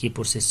गर्नलाई के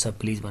प्रोसेस छ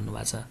प्लिज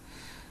भन्नुभएको छ।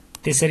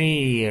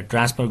 त्यसरी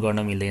ट्रान्सफर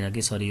गर्न मिल्दैन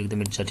कि सर, यो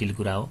एकदमै जटिल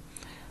कुरा हो।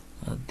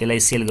 त्यसलाई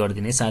सेल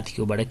गरिदिने,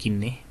 साथीकोबाट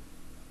किन्ने,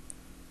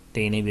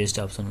 त्यही नै बेस्ट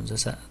अप्सन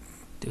हुन्छ।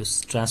 त्यो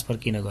ट्रान्सफर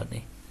किन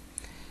गर्ने।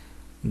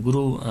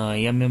 गुरु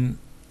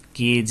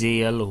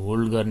एमएमकेजेएल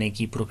होल्ड गर्ने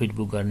कि प्रॉफिट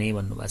बुक गर्ने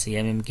भन्नुभएको छ।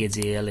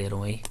 एमएमकेजेएल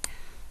हेरौँ है।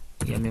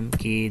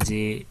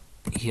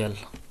 एमएमकेजेएल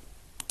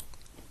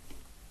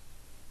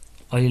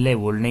अहिलेलाई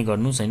होल्ड नै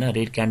गर्नुस् हैन।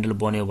 रेड क्यान्डल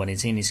बन्यो भने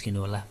चाहिँ निस्किनु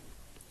होला।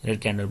 रेड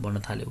क्यान्डल बन्न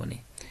थाल्यो भने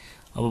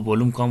अब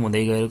भोल्युम कम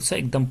हुँदै गएको छ,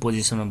 एकदम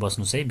पोजिसनमा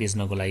बस्नुस् है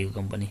बेच्नको लागि। यो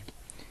कम्पनी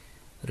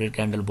रेड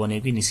क्यान्डल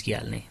बन्यो कि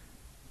निस्किहाल्ने।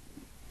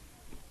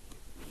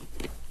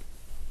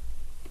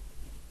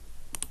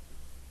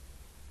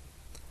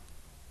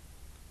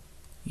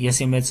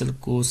 एसएमएचएल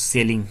को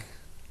सेलिङ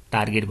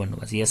टार्गेट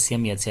भन्नुभएको छ।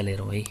 एसएमएचएल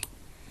हेरौँ है।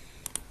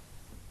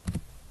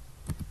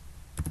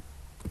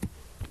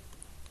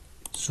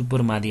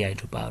 सुपर मादी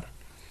हाइड्रो पावर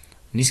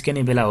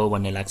निस्किने बेला हो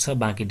भन्ने लाग्छ,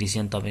 बाँकी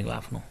डिसिजन तपाईको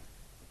आफ्नो।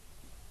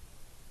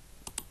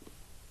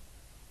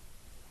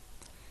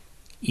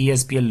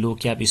 इएसपीएल लो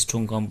क्याप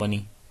स्ट्रङ कम्पनी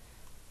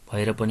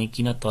भएर पनि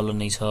किन तल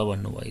नै छ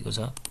भन्नुभएको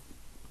छ।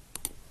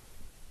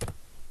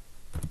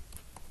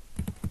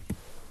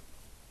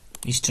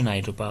 इस्टर्न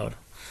हाइड्रो पावर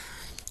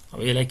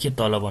अब यसलाई के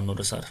तल भन्नु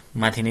र सर,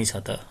 माथि नै छ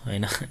त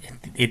हैन।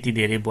 यति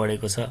धेरै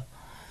बढेको छ,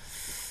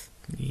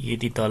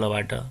 यति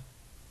तलबाट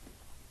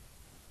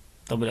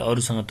तपाईले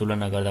अरूसँग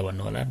तुलना गर्दा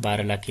भन्नु होला।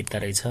 12 लाख किता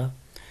रहेछ,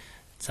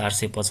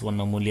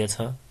 455 मूल्य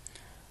छ,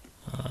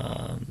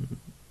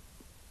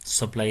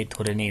 सप्लाई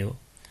थोरै नै हो।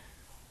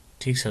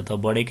 ठीक छ त,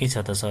 बढेकै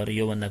छ त सर।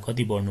 यो भन्दा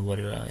कति बढ्नु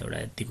पर्यो र एउटा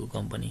यतिको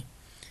कम्पनी।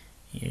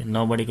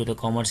 नबढेको त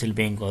कमर्सियल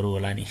बैंकहरु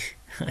होला नि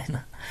हैन।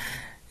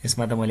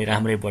 यसमा त मैले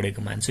राम्रै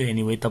पढेको मान्छु।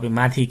 एनीवे तपाईँ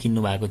माथि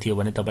किन्नु भएको थियो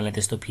भने तपाईँलाई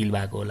त्यस्तो फिल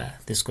भएको होला,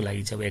 त्यसको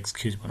लागि चाहिँ अब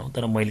एक्सक्युज भनौँ।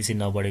 तर मैले चाहिँ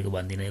नबढेको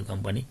भन्दिनँ। यो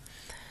कम्पनी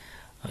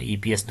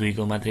EPS 2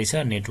 को मात्रै छ,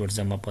 नेटवर्थ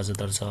जम्मा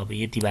 75 छ। अब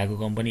यति भएको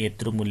कम्पनी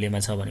यत्रो मूल्यमा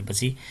छ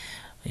भनेपछि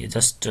यो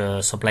जस्ट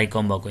सप्लाई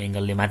कम भएको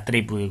एङ्गलले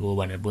मात्रै पुगेको हो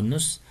भनेर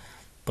बुझ्नुहोस्।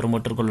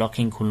 प्रमोटरको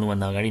लकिङ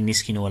खुल्नुभन्दा अगाडि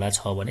निस्किनु होला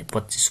छ भने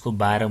 25 को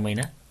 12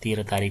 महिना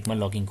 13 तारिकमा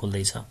लकिङ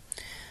खुल्दैछ।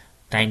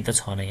 टाइम त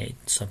छ नै,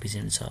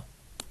 सफिसियन्ट छ।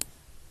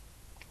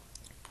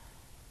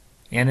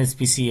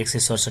 NHPC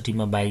 167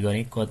 मा बाई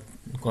गरे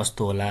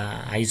कस्तो होला?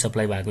 हाई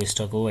सप्लाई भएको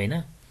स्टक हो हैन,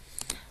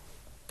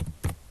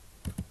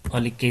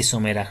 अलिक केही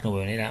समय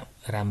राख्नुभयो भने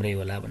राम्रै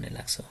होला भन्ने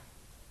लाग्छ।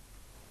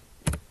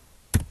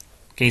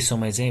 केही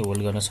समय चाहिँ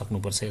होल्ड गर्न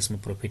सक्नुपर्छ यसमा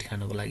प्रफिट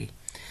खानको लागि।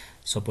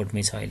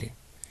 सपोर्टमै छ अहिले,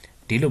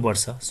 ढिलो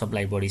बढ्छ,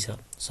 सप्लाई बढी छ।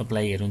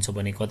 सप्लाई हेर्नुहुन्छ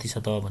भने कति छ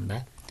त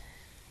भन्दा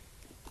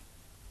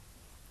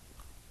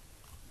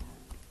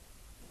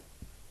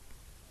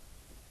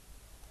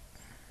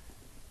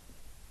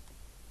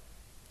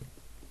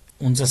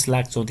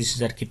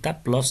 49,34,000 किता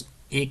प्लस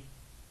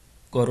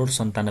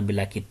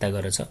 1,97,00,000 किता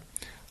गरेर छ।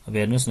 अब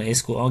हेर्नुहोस् न,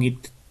 यसको अघि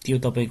त्यो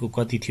तपाईको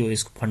कति थियो,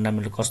 यसको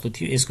फन्डामेन्टल कस्तो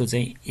थियो? यसको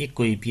चाहिँ 1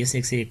 को EPS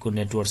 101 को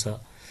नेटवर्थ छ।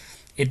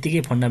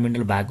 यतिकै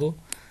फन्डामेन्टल भएको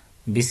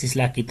 20-30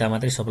 लाख किता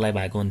मात्रै सप्लाई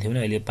भएको हुन्थ्यो भने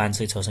अहिले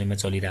 500-600 मा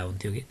चलिरहेको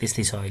हुन्थ्यो कि।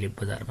 त्यस्तै छ अहिले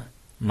बजारमा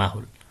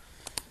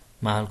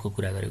माहौलको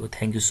कुरा गरेको।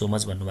 थ्यांक यू सो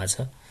मच भन्नुभएको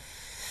छ।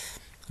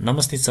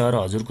 नमस्ते सर,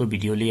 हजुरको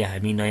भिडियोले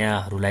हामी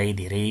नयाँहरूलाई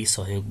धेरै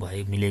सहयोग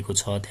मिलेको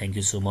छ। Thank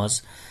you so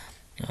much.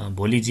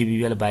 भोलि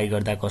GBBL बाई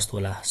गर्दा कस्तो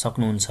होला?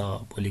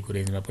 सक्नुहुन्छ, भोलिको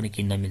रेन्जमा पनि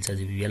किन्न मिल्छ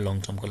GBBL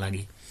लङ टर्मको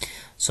लागि।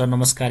 सर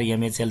नमस्कार,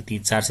 MHL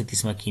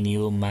 430 मा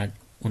किनियो माघ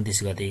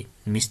 29 गते,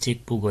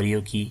 मिस्टेक पो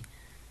गरियो कि?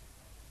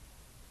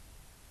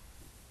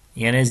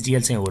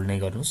 NSDL चाहिँ होल्ड नै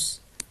गर्नुस्।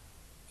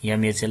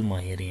 MHL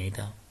म हेरेँ है त,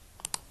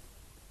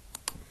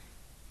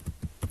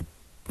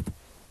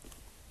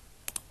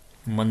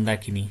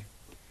 मन्दाकिनी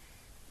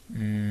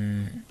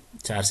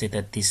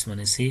 433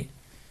 भनेपछि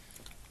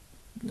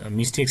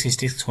मिस्टेक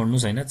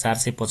छोड्नुस् हैन।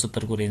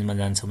 475 को रेन्जमा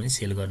जान्छ भने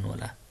सेल गर्नु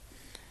होला।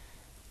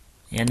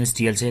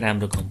 NSDL चाहिँ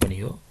राम्रो कम्पनी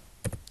हो,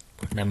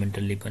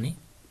 फन्डामेन्टल्ली पनि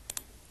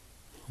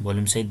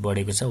भोल्युम सहित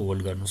बढेको छ,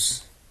 होल्ड गर्नुस्।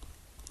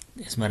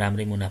 यसमा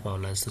राम्रै मुनाफा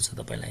होला जस्तो छ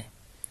तपाईलाई।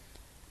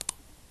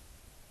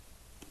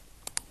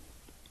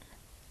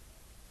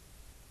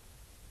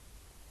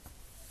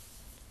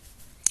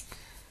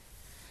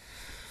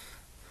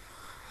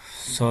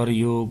 सर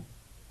यो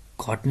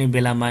घट्ने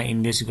बेलामा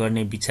इन्भेस्ट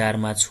गर्ने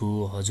विचारमा छु।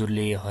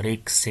 हजुरले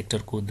हरेक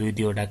सेक्टरको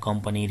 2-2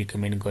 कम्पनी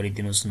रिकमेन्ड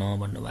गरिदिनुस् न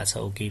भन्नुभएको छ।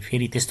 ओके,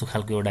 फेरि त्यस्तो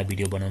खालको एउटा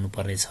भिडियो बनाउनु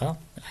पर्ने छ।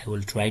 I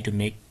will try to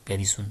make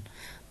very soon.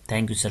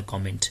 Thank you sir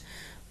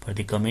for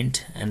the comment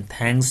and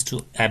thanks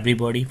to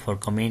everybody for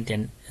comment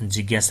and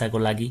जिज्ञासाको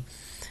लागि।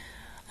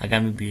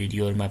 आगामी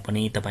भिडियोहरुमा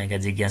पनि तपाईका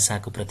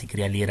जिज्ञासाको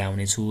प्रतिक्रिया लिएर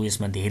आउने छु।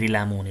 यसमा धेरै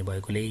लामो हुने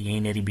भएकोले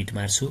यहीँनेरि बिट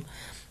मार्छु।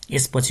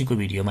 यसपछिको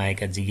भिडियोमा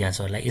आएका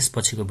जिज्ञासाहरूलाई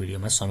यसपछिको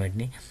भिडियोमा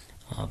समेट्ने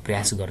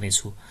प्रयास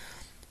गर्नेछु।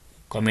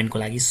 कमेन्टको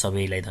लागि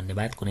सबैलाई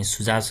धन्यवाद। कुनै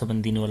सुझाव छ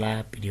भने दिनु होला,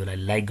 भिडियोलाई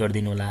लाइक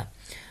गरिदिनु होला,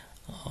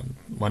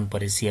 मन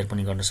परे शेयर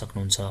पनि गर्न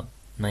सक्नुहुन्छ।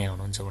 नयाँ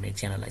हुनुहुन्छ भने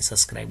च्यानललाई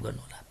सब्स्क्राइब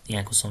गर्नु होला।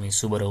 यहाँको समय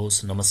शुभ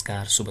रहोस्।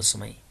 नमस्कार, शुभ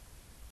समय।